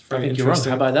 I think you're wrong.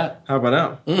 How about that? How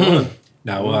about that?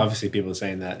 No, well, obviously people are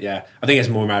saying that, yeah. I think it's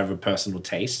more a matter of a personal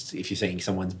taste if you're saying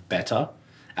someone's better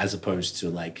as opposed to,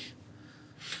 like...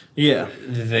 Yeah.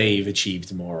 They've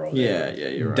achieved more or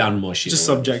you're right. Done more shit. Just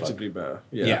subjectively better.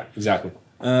 Yeah, exactly.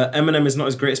 Eminem is not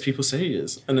as great as people say he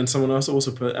is. And then someone else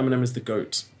also put Eminem is the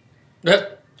GOAT.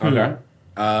 Okay.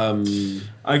 I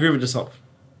agree with the top.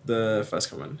 The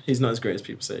first comment. He's not as great as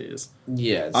people say he is.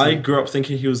 Yeah. I grew up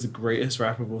thinking he was the greatest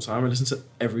rapper of all time. I listened to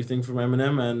everything from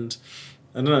Eminem and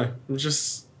I don't know. It was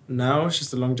just now it's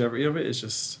just the longevity of it. It's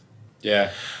just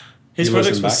Yeah. his You projects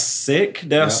listen were back? sick.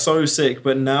 They are Yeah. so sick,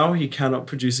 but now he cannot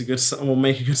produce a good song or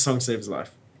make a good song to save his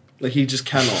life. Like he just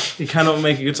cannot. He cannot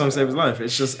make a good song to save his life.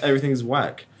 It's just everything's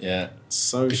whack. Yeah.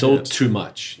 So It's shit. all too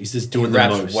much. He's just He doing the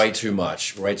raps most. way too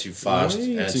much, way too fast,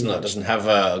 Way and it's too not much. doesn't have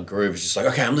a groove. It's just like,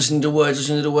 okay, I'm listening to words,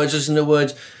 listening to words, listening to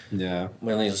words. Yeah.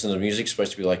 When you listen to the music, it's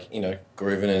supposed to be like, you know,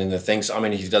 grooving and in the things. I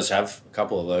mean, he does have a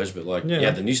couple of those, but like, Yeah. yeah,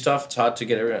 the new stuff, it's hard to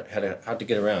get around. Hard to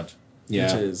get around.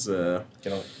 Yeah. Which is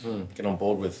Get on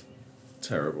board with.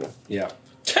 terrible. Yeah.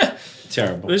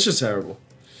 Terrible. It's just terrible.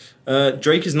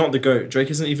 Drake is not the GOAT. Drake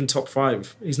isn't even top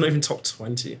 5. He's not even top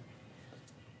 20.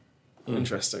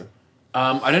 Interesting.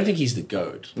 I don't think he's the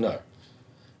GOAT. No,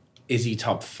 Is he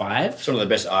top 5? it's one of the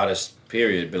best artists.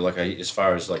 Period. But like, as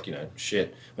far as like, you know,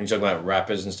 shit. When you're talking about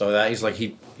rappers and stuff like that, he's like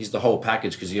he's the whole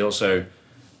package because he also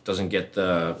doesn't get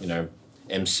the, you know,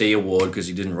 MC award because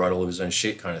he didn't write all of his own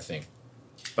shit kind of thing.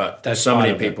 But That's so part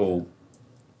many of it. people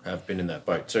have been in that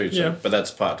boat too. So, Yeah. but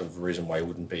that's part of the reason why he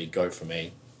wouldn't be GOAT for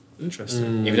me.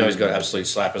 Interesting. Even though he's got absolute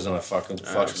slappers and I fucking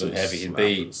fucks with him heavy, he'd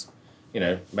be, Slappers. you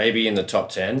know, maybe in the top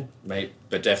 10, but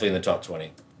definitely in the top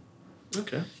 20.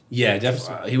 Okay. Yeah,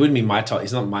 definitely. He wouldn't be my top.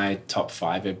 He's not my top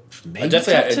 5. Maybe I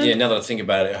definitely, top 10? yeah, now that I think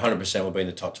about it, 100% will be in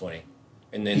the top 20.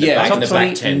 And then Yeah, back top in the 20,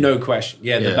 back 10. no question.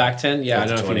 Yeah, the Yeah. back 10. Yeah, I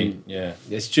don't know 20, if he, yeah.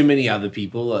 there's too many other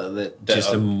people that That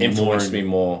just are influenced more. me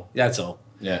more. That's all.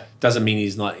 Yeah. Doesn't mean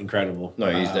he's not incredible.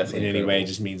 No, he's definitely in any way. It incredible.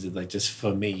 just means that, like, just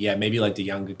for me, yeah, maybe like the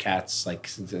younger cats. Like,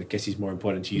 I guess he's more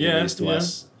important to you than Yeah, he is to yeah.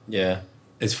 us. Yeah.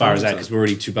 As far as that, 100%. because we're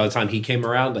already too. By the time he came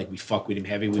around, like we fuck with him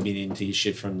heavy. We've been into his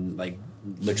shit from like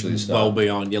Literally the start. well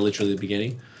beyond, yeah, literally the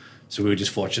beginning. So we were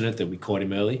just fortunate that we caught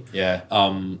him early. Yeah.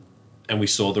 And we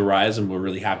saw the rise, and we're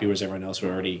really happy. Whereas everyone else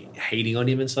were already hating on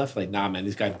him and stuff. Like, nah, man,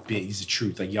 this guy, he's the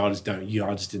truth. Like, y'all just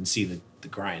didn't see the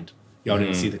grind. Y'all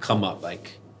didn't see the come up,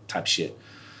 like type shit.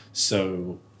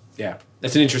 So yeah,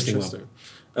 that's an interesting one.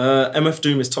 MF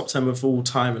Doom is top 10 of all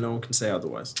time, and no one can say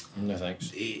otherwise. No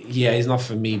thanks. Yeah, he's not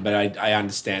for me, but I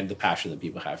understand the passion that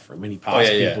people have for him. When he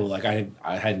passed yeah. people, like I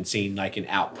hadn't seen like an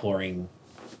outpouring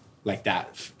like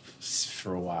that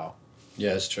for a while.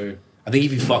 Yeah, it's true. I think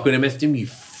if you fuck with MF Doom, you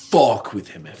fuck with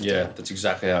MF Doom. Yeah, that's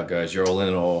exactly how it goes. You're all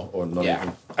in or not Yeah,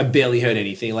 even. I barely heard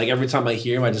anything. Like every time I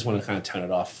hear him, I just want to kind of turn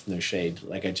it off. No shade.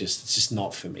 Like it's just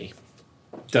not for me.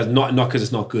 Not because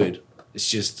it's not good. It's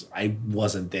just I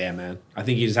wasn't there, man. I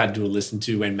think you just had to listen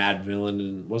to when Mad Villain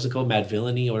and what's it called, Mad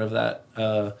Villainy or whatever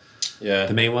that Yeah.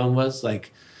 the main one was.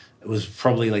 Like it was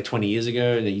probably like 20 years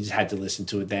ago. And you just had to listen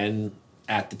to it then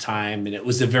at the time, and it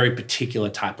was a very particular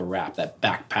type of rap, that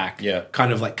backpack, Yeah.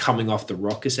 kind of like coming off the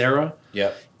Raucous era. Yeah.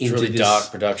 It's Into really this-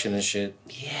 dark production and shit.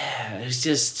 Yeah, it's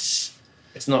just.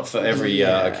 It's not for every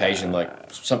Yeah. occasion. Like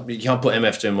you can't put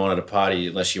MF Doom on at a party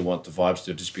unless you want the vibes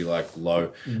to just be like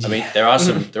low. I mean, there are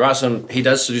some. He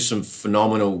does do some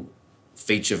phenomenal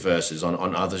feature verses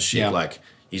on other shit. Yeah. Like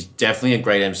he's definitely a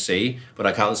great MC, but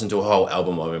I can't listen to a whole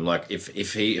album of him. Like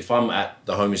if I'm at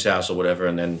the homie's house or whatever,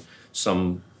 and then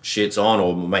some shit's on,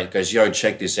 or my mate goes, "Yo,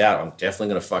 check this out," I'm definitely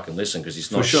gonna fucking listen because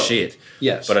he's not sure. shit.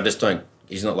 Yes. But I just don't.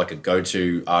 He's not like a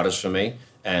go-to artist for me,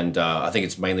 and I think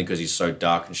it's mainly because he's so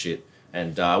dark and shit.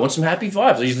 And I want some happy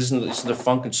vibes. I usually listen to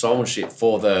funk and soul and shit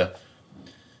for the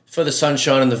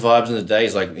sunshine and the vibes and the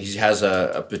days. Like he has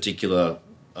a particular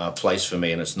place for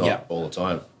me, and it's not Yeah. all the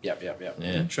time. Yep. Yeah.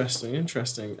 Interesting.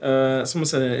 Someone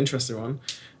said an interesting one.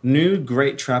 New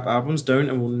great trap albums don't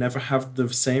and will never have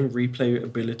the same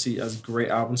replayability as great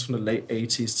albums from the late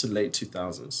 80s to late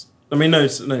 2000s. I mean, no,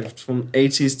 from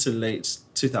 80s to late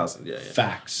 2000s, yeah.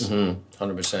 Facts.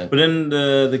 100%. But then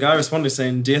the guy responded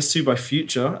saying DS2 by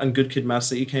Future and Good Kid Mad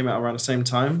City came out around the same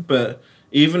time, but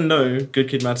even though Good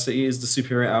Kid Mad City is the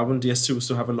superior album, DS2 will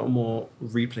still have a lot more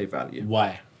replay value.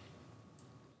 Why?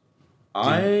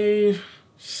 Do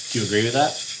you agree with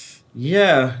that?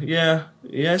 Yeah.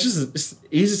 It's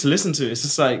easy to listen to. It's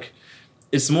just like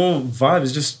it's more vibes.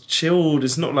 It's just chilled.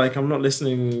 It's not like I'm not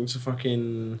listening to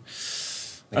fucking.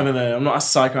 I don't know. I'm not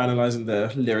psychoanalyzing the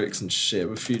lyrics and shit.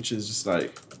 But Future's just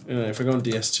like, you know, if I go on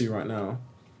DS2 right now,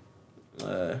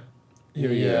 here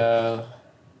we go.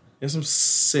 There's some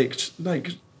sick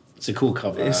like. It's a cool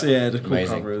cover. It's the cool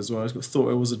Amazing. cover as well. It's got Thought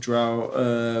It Was a Drought,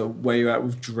 Where You At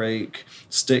with Drake,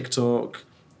 Stick Talk,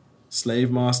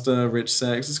 Slave Master, Rich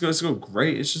Sex. It's got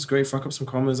great. It's just great. Fuck Up Some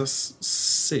Commas. That's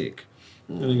sick.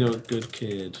 Then you got Good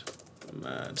Kid,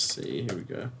 Mad City. Here we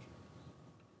go.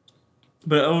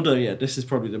 But although this is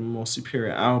probably the more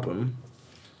superior album.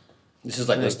 This is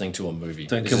like listening to a movie.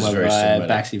 Don't This Kill is My very Vibe, cinematic.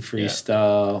 Backseat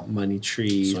Freestyle, Money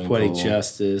Trees, Swimming Poetic Pool.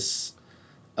 Justice,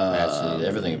 Absolutely,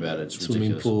 everything about it. It's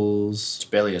Swimming ridiculous. Pools, It's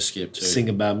barely a skip too. Sing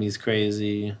About Me is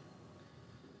Crazy.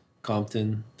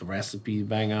 Compton, The Recipe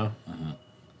banger.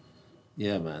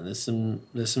 Yeah, man. There's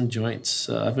some joints.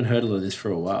 I haven't heard a lot of this for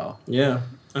a while. Yeah,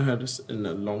 I heard this in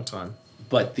a long time.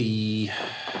 But the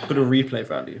Got a replay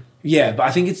value. yeah, but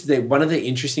I think it's one of the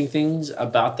interesting things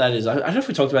about that is I don't know if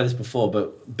we talked about this before,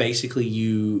 but basically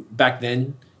you back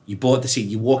then you bought the CD,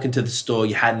 you walk into the store,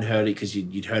 you hadn't heard it because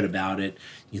you'd heard about it.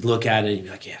 You'd look at it and you'd be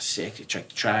like, yeah, sick. You check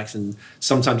the tracks, and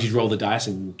sometimes you'd roll the dice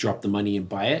and drop the money and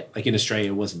buy it. Like in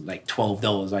Australia, it wasn't like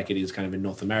 $12 like it is kind of in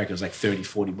North America. It was like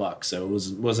 $30-$40, so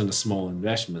it wasn't a small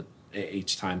investment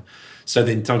each time. So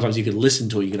then sometimes you could listen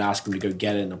to it. You could ask them to go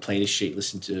get it and play this shit.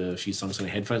 Listen to a few songs on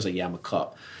the headphones. Like, yeah, I'm a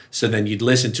cop. So then you'd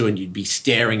listen to it and you'd be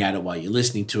staring at it while you're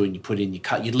listening to it. And you put in your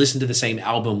cut. You'd listen to the same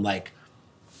album like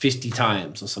 50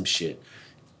 times or some shit.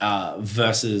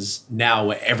 Versus now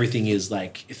where everything is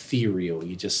like ethereal.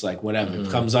 You just like whatever. It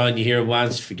comes on, you hear it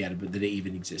once, forget it, but that it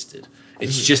even existed.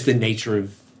 It's just the nature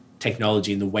of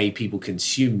technology and the way people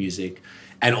consume music,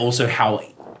 and also how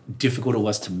difficult it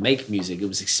was to make music. It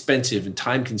was expensive and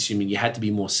time consuming. You had to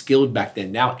be more skilled back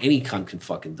then. Now any cunt can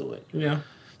fucking do it. Yeah.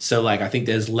 So like I think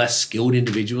there's less skilled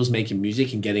individuals making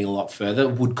music and getting a lot further.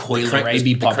 Would Coil Ray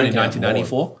be popping in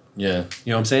 1994? Yeah.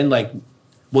 You know what I'm saying? Like,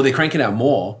 well, they're cranking out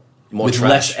more with trash.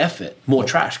 less effort, more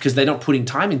trash, because they're not putting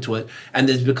time into it. And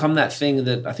there's become that thing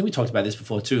that I think we talked about this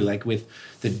before too, like with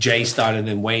the Jay started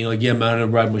and Wayne, like, yeah, man, I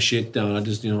write my shit down. I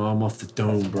just, I'm off the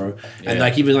dome, bro. Yeah. And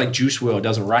like even like Juice WRLD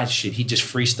doesn't write shit. He just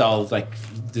freestyles like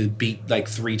the beat like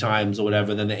 3 times or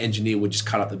whatever. Then the engineer would just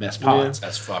cut up the best parts.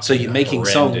 That's fucking so you're making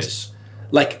horrendous. songs.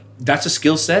 Like that's a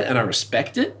skill set and I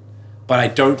respect it. But I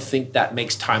don't think that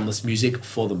makes timeless music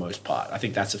for the most part. I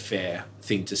think that's a fair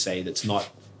thing to say that's not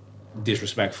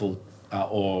disrespectful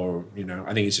or,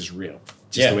 I think it's just real.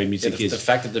 Just the way music is. The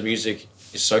fact that the music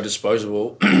is so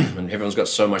disposable and everyone's got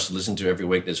so much to listen to every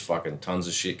week, there's fucking tons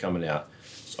of shit coming out.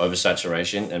 It's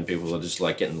oversaturation and people are just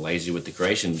like getting lazy with the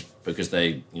creation because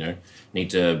they, need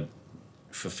to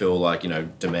fulfill like,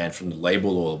 demand from the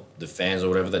label or the fans or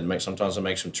whatever that sometimes they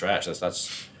make some trash.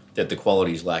 That's that the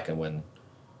quality's lacking when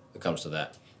it comes to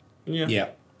that.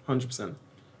 Yeah. 100%.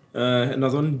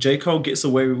 Another one, J. Cole gets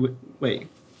away with...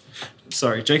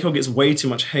 J. Cole gets way too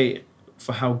much hate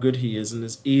for how good he is and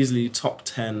is easily top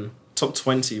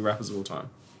 20 rappers of all time.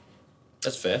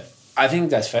 That's fair. I think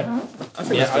that's fair. I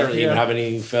don't really even have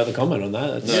any further comment on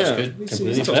that. That's good.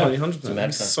 He's top 20, 100%.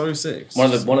 He's so sick.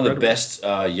 One of the best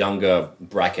younger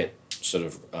bracket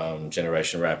sort of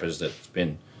generation rappers that's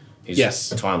been. He's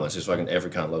timeless. He's fucking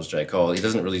every cunt loves J. Cole. He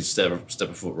doesn't really step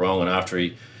a foot wrong. And after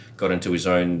he got into his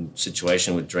own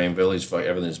situation with Dreamville,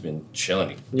 everything's been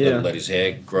chilling. He let his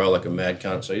hair grow like a mad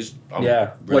cunt. So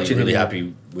I'm really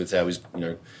happy with how he's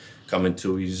coming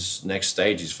to his next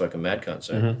stage. He's fucking mad cunt.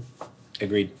 So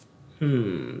agreed.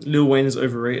 Lil Wayne is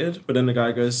overrated, but then the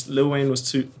guy goes, Lil Wayne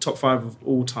was top 5 of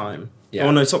all time. Yeah.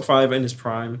 Oh no, top 5 in his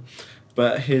prime.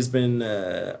 But he's been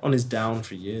on his down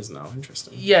for years now.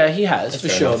 Interesting. Yeah, he has, That's for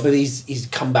fair sure. enough. But he's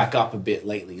come back up a bit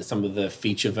lately. Some of the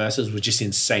feature verses were just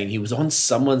insane. He was on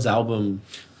someone's album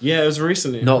Yeah, it was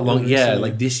recently. not long,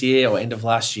 like this year or end of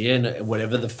last year, and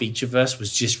whatever the feature verse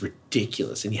was just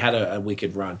ridiculous. And he had a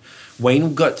wicked run.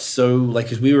 Wayne got so, like,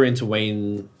 because we were into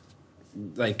Wayne,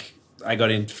 like, I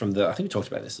got in from I think we talked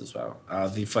about this as well.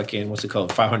 The fucking, what's it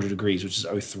called? 500 Degrees, which is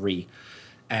 03.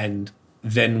 And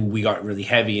then we got really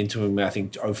heavy into him. I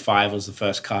think 05 was the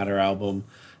first Carter album.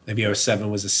 Maybe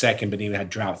 07 was the second, but he had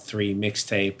Drought 3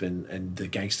 mixtape and the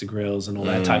Gangsta Grills and all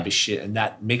that type of shit. And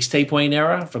that mixtape Wayne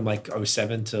era from like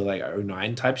 07 to like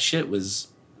 09 type shit was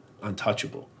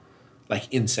untouchable.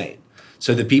 Like insane.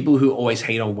 So the people who always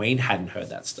hate on Wayne hadn't heard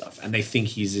that stuff. And they think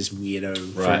he's this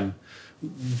weirdo from...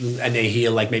 And they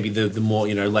hear like maybe the more,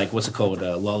 like what's it called?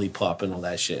 Lollipop and all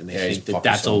that shit. And they think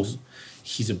that's songs. All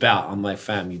he's about. I'm like,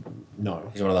 fam, He's one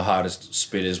of the hardest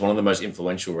spitters, one of the most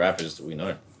influential rappers that we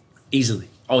know. Easily.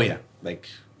 Oh, yeah. Like,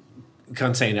 you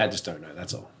can't say that, just don't know.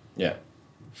 That's all. Yeah.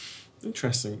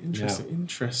 Interesting.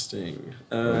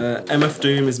 MF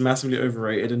Doom is massively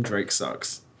overrated and Drake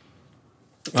sucks.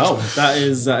 Oh, that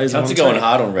is. Cunts are going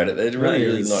hard on Reddit. They're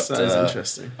really not. That is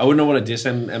interesting. I wouldn't know what to diss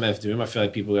MF Doom. I feel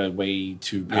like people are way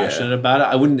too passionate about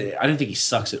it. I don't think he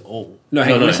sucks at all. No,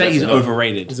 I'm gonna say he's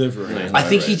overrated. He's overrated. I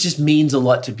think he just means a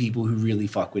lot to people who really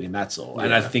fuck with him. That's all. Yeah.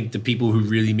 And I think the people who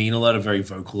really mean a lot are very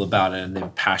vocal about it and they're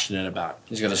passionate about it.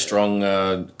 He's got a strong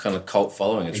kind of cult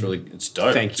following. It's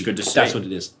dope. Thank you. It's good to see. That's what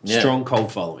it is. Yeah. Strong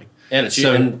cult following. And it's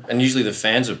and usually the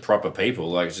fans are proper people.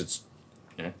 Like it's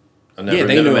I've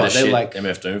never met a shit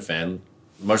MF Doom fan.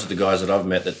 Most of the guys that I've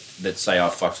met that say I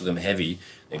fucked with them heavy,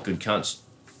 they're good cunts.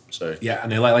 So Yeah,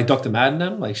 and they like Dr.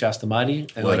 Madden, like Shasta Mighty,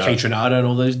 and Word like up. Kaytranada and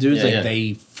all those dudes. Yeah, like yeah.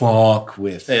 they fuck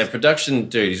with. yeah, production,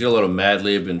 dude. He's got a lot of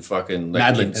Madlib and fucking like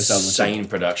Madlib, that sounds like insane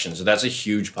production. So that's a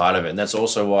huge part of it, and that's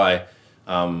also why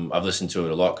I've listened to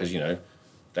it a lot because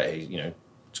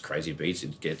it's crazy beats.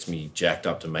 It gets me jacked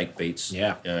up to make beats.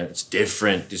 Yeah. It's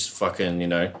different. This fucking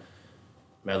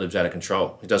Madlib's out of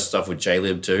control. He does stuff with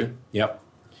J-Lib too. Yep.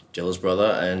 Jealous brother,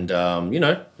 and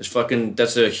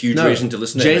that's a huge reason to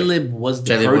listen to J-Lib was the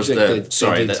J-Lib was project the- that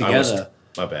sorry, they did that I was- together.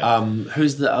 My bad.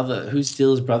 Who's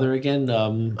Dilla's brother again?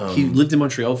 He lived in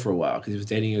Montreal for a while because he was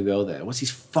dating a girl there. What's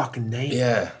his fucking name?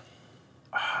 Yeah.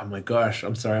 Oh my gosh,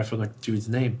 I'm sorry, I forgot the dude's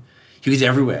name. He was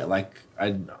everywhere. Like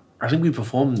I think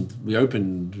we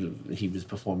opened. He was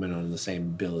performing on the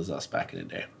same bill as us back in the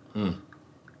day.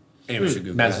 Anyway, should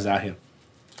Google Maz that. is out here.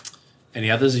 Any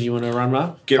others that you want to run,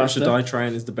 Rob? Get Rich or Die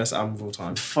Trying is the best album of all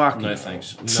time. Fuck No, you.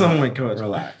 thanks. Oh my god.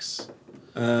 Relax.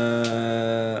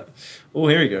 Here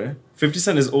we go. 50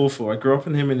 Cent is awful. I grew up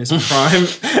on him in his prime,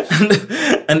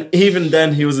 and even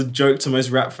then, he was a joke to most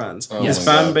rap fans. Oh His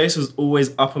my fan God. base was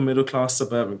always upper middle class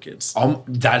suburban kids.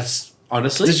 That's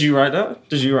honestly. Did you write that?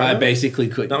 Did you write I that? basically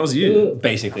could. That was you.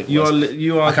 Basically, it You was.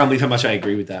 are I can't believe how much I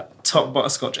agree with that. top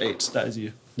butterscotch 8. That is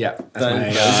you. Yeah, that's That my,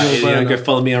 is your go burner.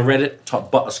 follow me on Reddit.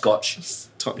 Top butterscotch.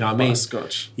 Top You know what I mean?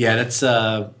 butterscotch. Yeah, that's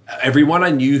everyone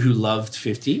I knew who loved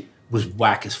 50 was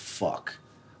whack as fuck.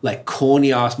 Like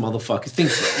corny ass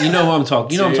motherfuckers. You know who I'm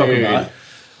talking. You know what I'm talking Dude. about.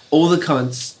 All the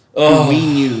cunts who we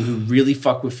knew who really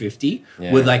fuck with 50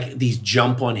 Yeah. were like these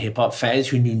jump on hip hop fans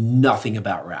who knew nothing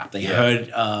about rap. They Yeah.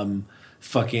 heard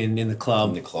fucking in the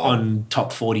club on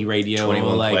top 40 radio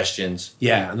 21 or like questions.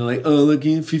 yeah, and they're like, oh, look,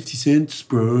 50 cents,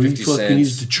 bro. 50 He fucking cents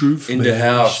is the truth, in man. the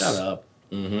house. Shut up.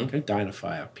 Go die in a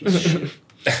fire, piece of shit.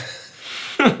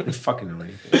 You fucking know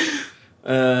anything.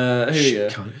 Here we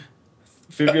Shit, go. cunt.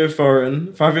 Fabio Foreign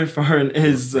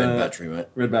is Red battery, mate.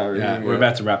 Red Battery. Yeah, Here we we're go.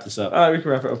 about to wrap this up. Alright, we can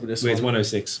wrap it up with this Wait, it's one.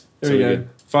 106. Here So we we're go. good.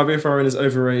 Fabio Foreign is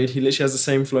overrated. He literally has the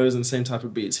same flows and same type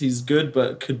of beats. He's good,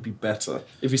 but could be better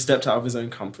if he stepped out of his own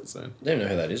comfort zone. I don't even know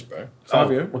who that is, bro.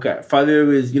 Fabio. Oh, okay. Fabio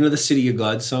is, the City of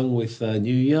God song with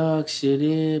New York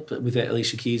City, with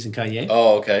Alicia Keys and Kanye.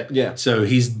 Oh, okay. Yeah. So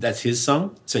that's his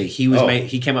song. So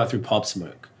he came out through Pop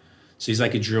Smoke. So he's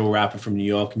like a drill rapper from New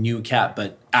York, new cat,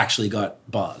 but actually got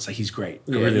bars. Like he's great.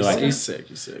 I really like him. he's sick.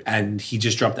 He's sick. And he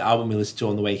just dropped the album we listened to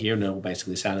on the way here, and it all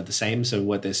basically sounded the same. So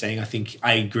what they're saying,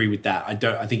 I agree with that.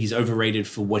 I think he's overrated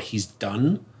for what he's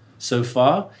done so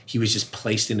far. He was just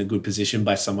placed in a good position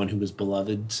by someone who was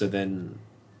beloved. So then,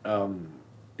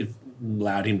 it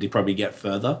allowed him to probably get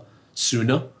further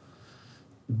sooner.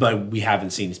 But we haven't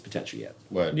seen his potential yet.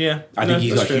 Word. Yeah. I think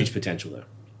he's that's got true. huge potential though.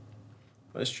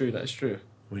 That's true. That's true.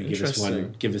 When you give us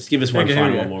one, Interesting. give us one Okay, here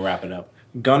final we one, go. we'll wrap it up.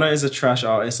 Gunna is a trash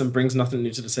artist and brings nothing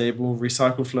new to the table.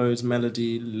 Recycled flows,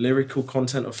 melody, lyrical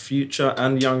content of Future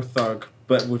and Young Thug,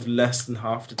 but with less than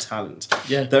half the talent.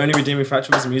 Yeah. The only redeeming factor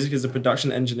of his music is the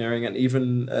production, engineering, and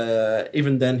even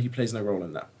then, he plays no role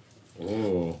in that.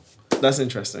 Ooh. That's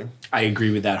interesting. I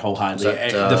agree with that wholeheartedly.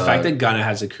 Is that, The fact that Gunna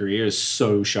has a career is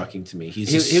so shocking to me. He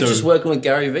was so, just working with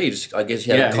Gary Vee. I guess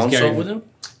he had Yeah, a he's consult Gary with Vee. him.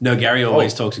 No, Gary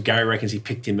always talks. Gary reckons he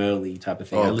picked him early, type of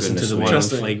thing. Oh, I listened to goodness the me. one on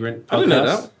Interesting. Flagrant. I didn't know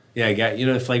podcast. that.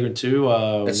 Yeah, Flagrant 2.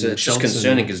 It's just Schultz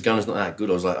concerning and- because Gunna's not that good.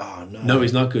 I was like, oh no. No,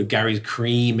 he's not good. Gary's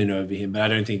creaming over him, but I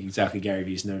don't think exactly Gary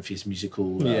Vee's known for his musical.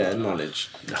 Knowledge.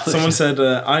 Someone said,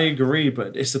 I agree,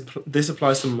 but this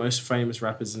applies to most famous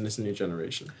rappers in this new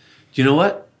generation. Do you know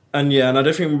what? And I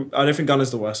don't think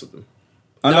Gunna's the worst of them.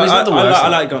 No, he's not the worst. I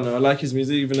like Gunna. I like his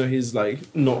music, even though he's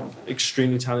like not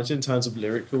extremely talented in terms of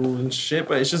lyrical and shit.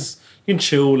 But it's just you can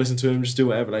chill, listen to him, just do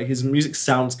whatever. Like his music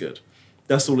sounds good.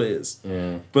 That's all it is.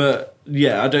 Yeah. But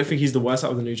I don't think he's the worst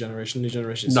out of the new generation. New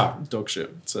generation is dog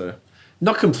shit. So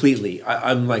Not completely.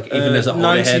 I'm like, even as an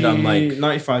older head, I'm like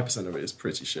 95% of it is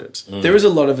pretty shit. there is a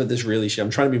lot of it that's really shit.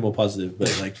 I'm trying to be more positive,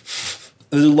 but like,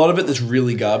 there's a lot of it that's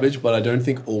really garbage. But I don't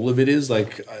think all of it is.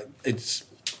 Like, it's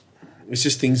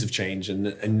just things have changed,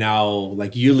 and now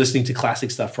like you're listening to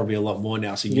classic stuff probably a lot more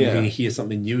now. So you're Yeah. going to hear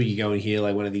something new. You go and hear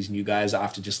like one of these new guys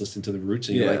after just listening to the roots,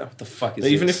 and you're Yeah. like, what the fuck is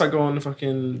Even this? if I go on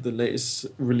fucking the latest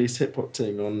release hip hop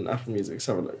thing on Apple Music, let's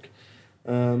have a look.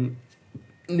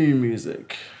 New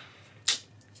music.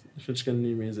 If I just go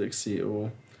new music, see it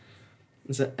all.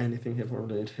 Is there anything hip hop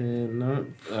related here? No.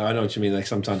 I know what you mean. Like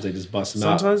sometimes they just bust them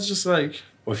out. Sometimes it's just like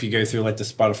Or if you go through like the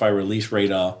Spotify release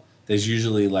radar, there's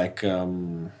usually like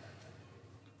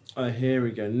here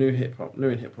we go. New in hip hop.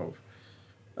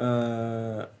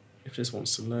 If this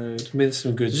wants to load. I mean, there's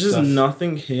some good There's just stuff.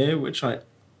 nothing here which I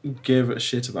give a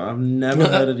shit about. I've never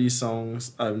heard of these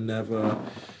songs. I've never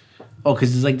Oh,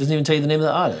 because it's like doesn't even tell you the name of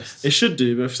the artist. It should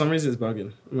do, but for some reason it's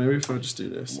bugging. Maybe if I just do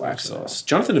this. Wax Sauce.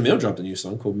 Jonathan Emile dropped a new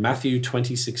song called Matthew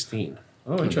 2016.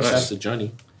 Oh, Shout out interesting. to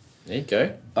Johnny. There you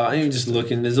go. I'm just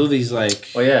looking. There's all these like.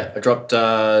 Oh yeah, I dropped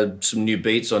some new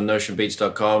beats on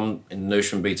notionbeats.com and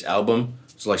Notion Beats album.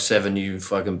 It's like 7 new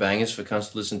fucking bangers for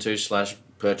cunts to listen to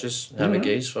 / purchase. Hammer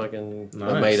Geese fucking. I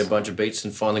Nice. made a bunch of beats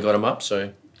and finally got them up.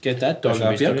 So Get that dog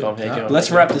up, yeah. notionbeats.com. Hey, go on. Let's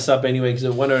wrap this up anyway because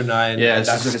at 109, Yeah, and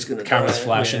this is what it's gonna camera's die.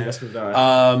 flashing. Yeah, it's gonna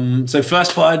die. So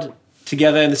first pod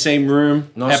together in the same room.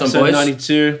 Nice one, episode boys.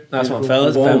 92. Nice one, Beautiful.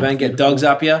 fellas. Boom. Bang bang. Get dogs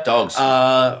up here. Dogs.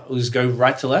 We'll just go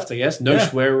right to left, I guess. Nosh, Yeah.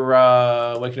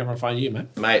 where can everyone find you, man?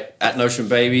 Mate, at Notion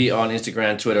Baby on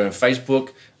Instagram, Twitter, and Facebook.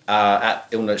 At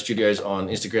Illnote Studios on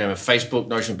Instagram and Facebook.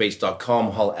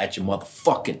 Notionbeats.com. Holla at your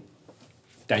motherfucking.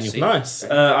 Daniel. See? Nice.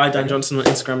 I Dan Johnson on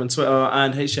Instagram and Twitter,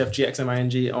 and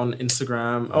HFGXMING on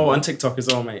Instagram. Oh, and TikTok as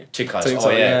well, mate. TikTok. TikTok, Oh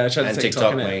yeah, shout out and to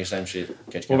TikTok, innit? mate, same shit.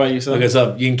 Catch What about you, sir? Okay,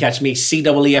 so you can catch me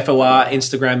CEEFOR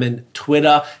Instagram and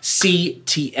Twitter,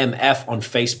 CTMF on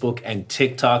Facebook and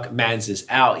TikTok. Mans is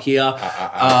out here.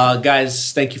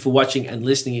 Guys, thank you for watching and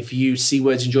listening. If you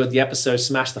C-Words enjoyed the episode,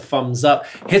 smash the thumbs up,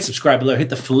 hit subscribe below, hit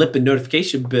the flipping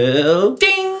notification bell.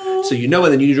 Ding! So you know when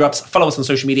the new drops. Follow us on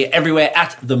social media everywhere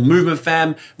at The Movement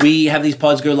Fam. We have these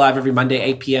pods go live every Monday,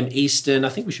 8 p.m. Eastern. I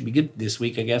think we should be good this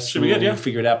week, I guess. Should be good, yeah. We'll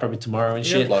figure it out probably tomorrow and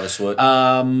shit. A lot of sweat.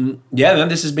 Yeah, man,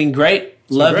 this has been great.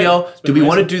 Love great. y'all. It's Do been we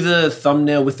want to amazing. do the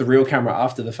thumbnail with the real camera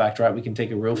after the fact, right? We can take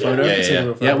a real photo.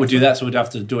 yeah. We'll do that, so we'd have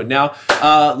to do it now.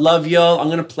 Love y'all. I'm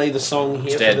going to play the song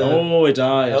here. dead. For the, Oh, it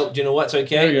died. oh, do you know what's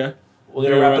okay? There we go. We're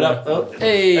going to wrap it up. Oh.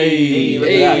 Hey, look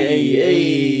at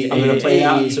that. I'm going to play it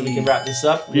out so we can wrap this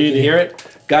up. We can Beauty. hear it.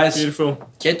 Guys, Beautiful.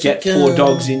 Get 4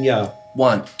 dogs in ya.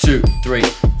 1, 2, 3,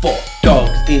 4.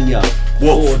 Dogs in ya.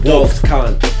 Woof, 4 dogs,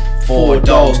 cunt. 4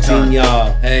 dogs cunt. in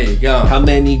ya. There you go. How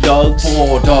many dogs?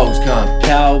 4 dogs, cunt.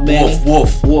 How many? Woof,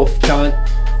 woof. Woof, cunt.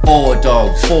 4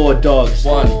 dogs. 4 dogs.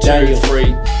 1, 2, Daniel.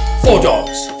 3, 4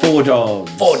 dogs. 4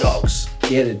 dogs. 4 dogs.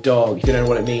 Get a dog. If you don't know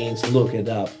what it means, look it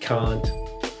up. Can't.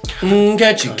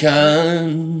 Get your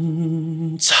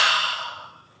cunts.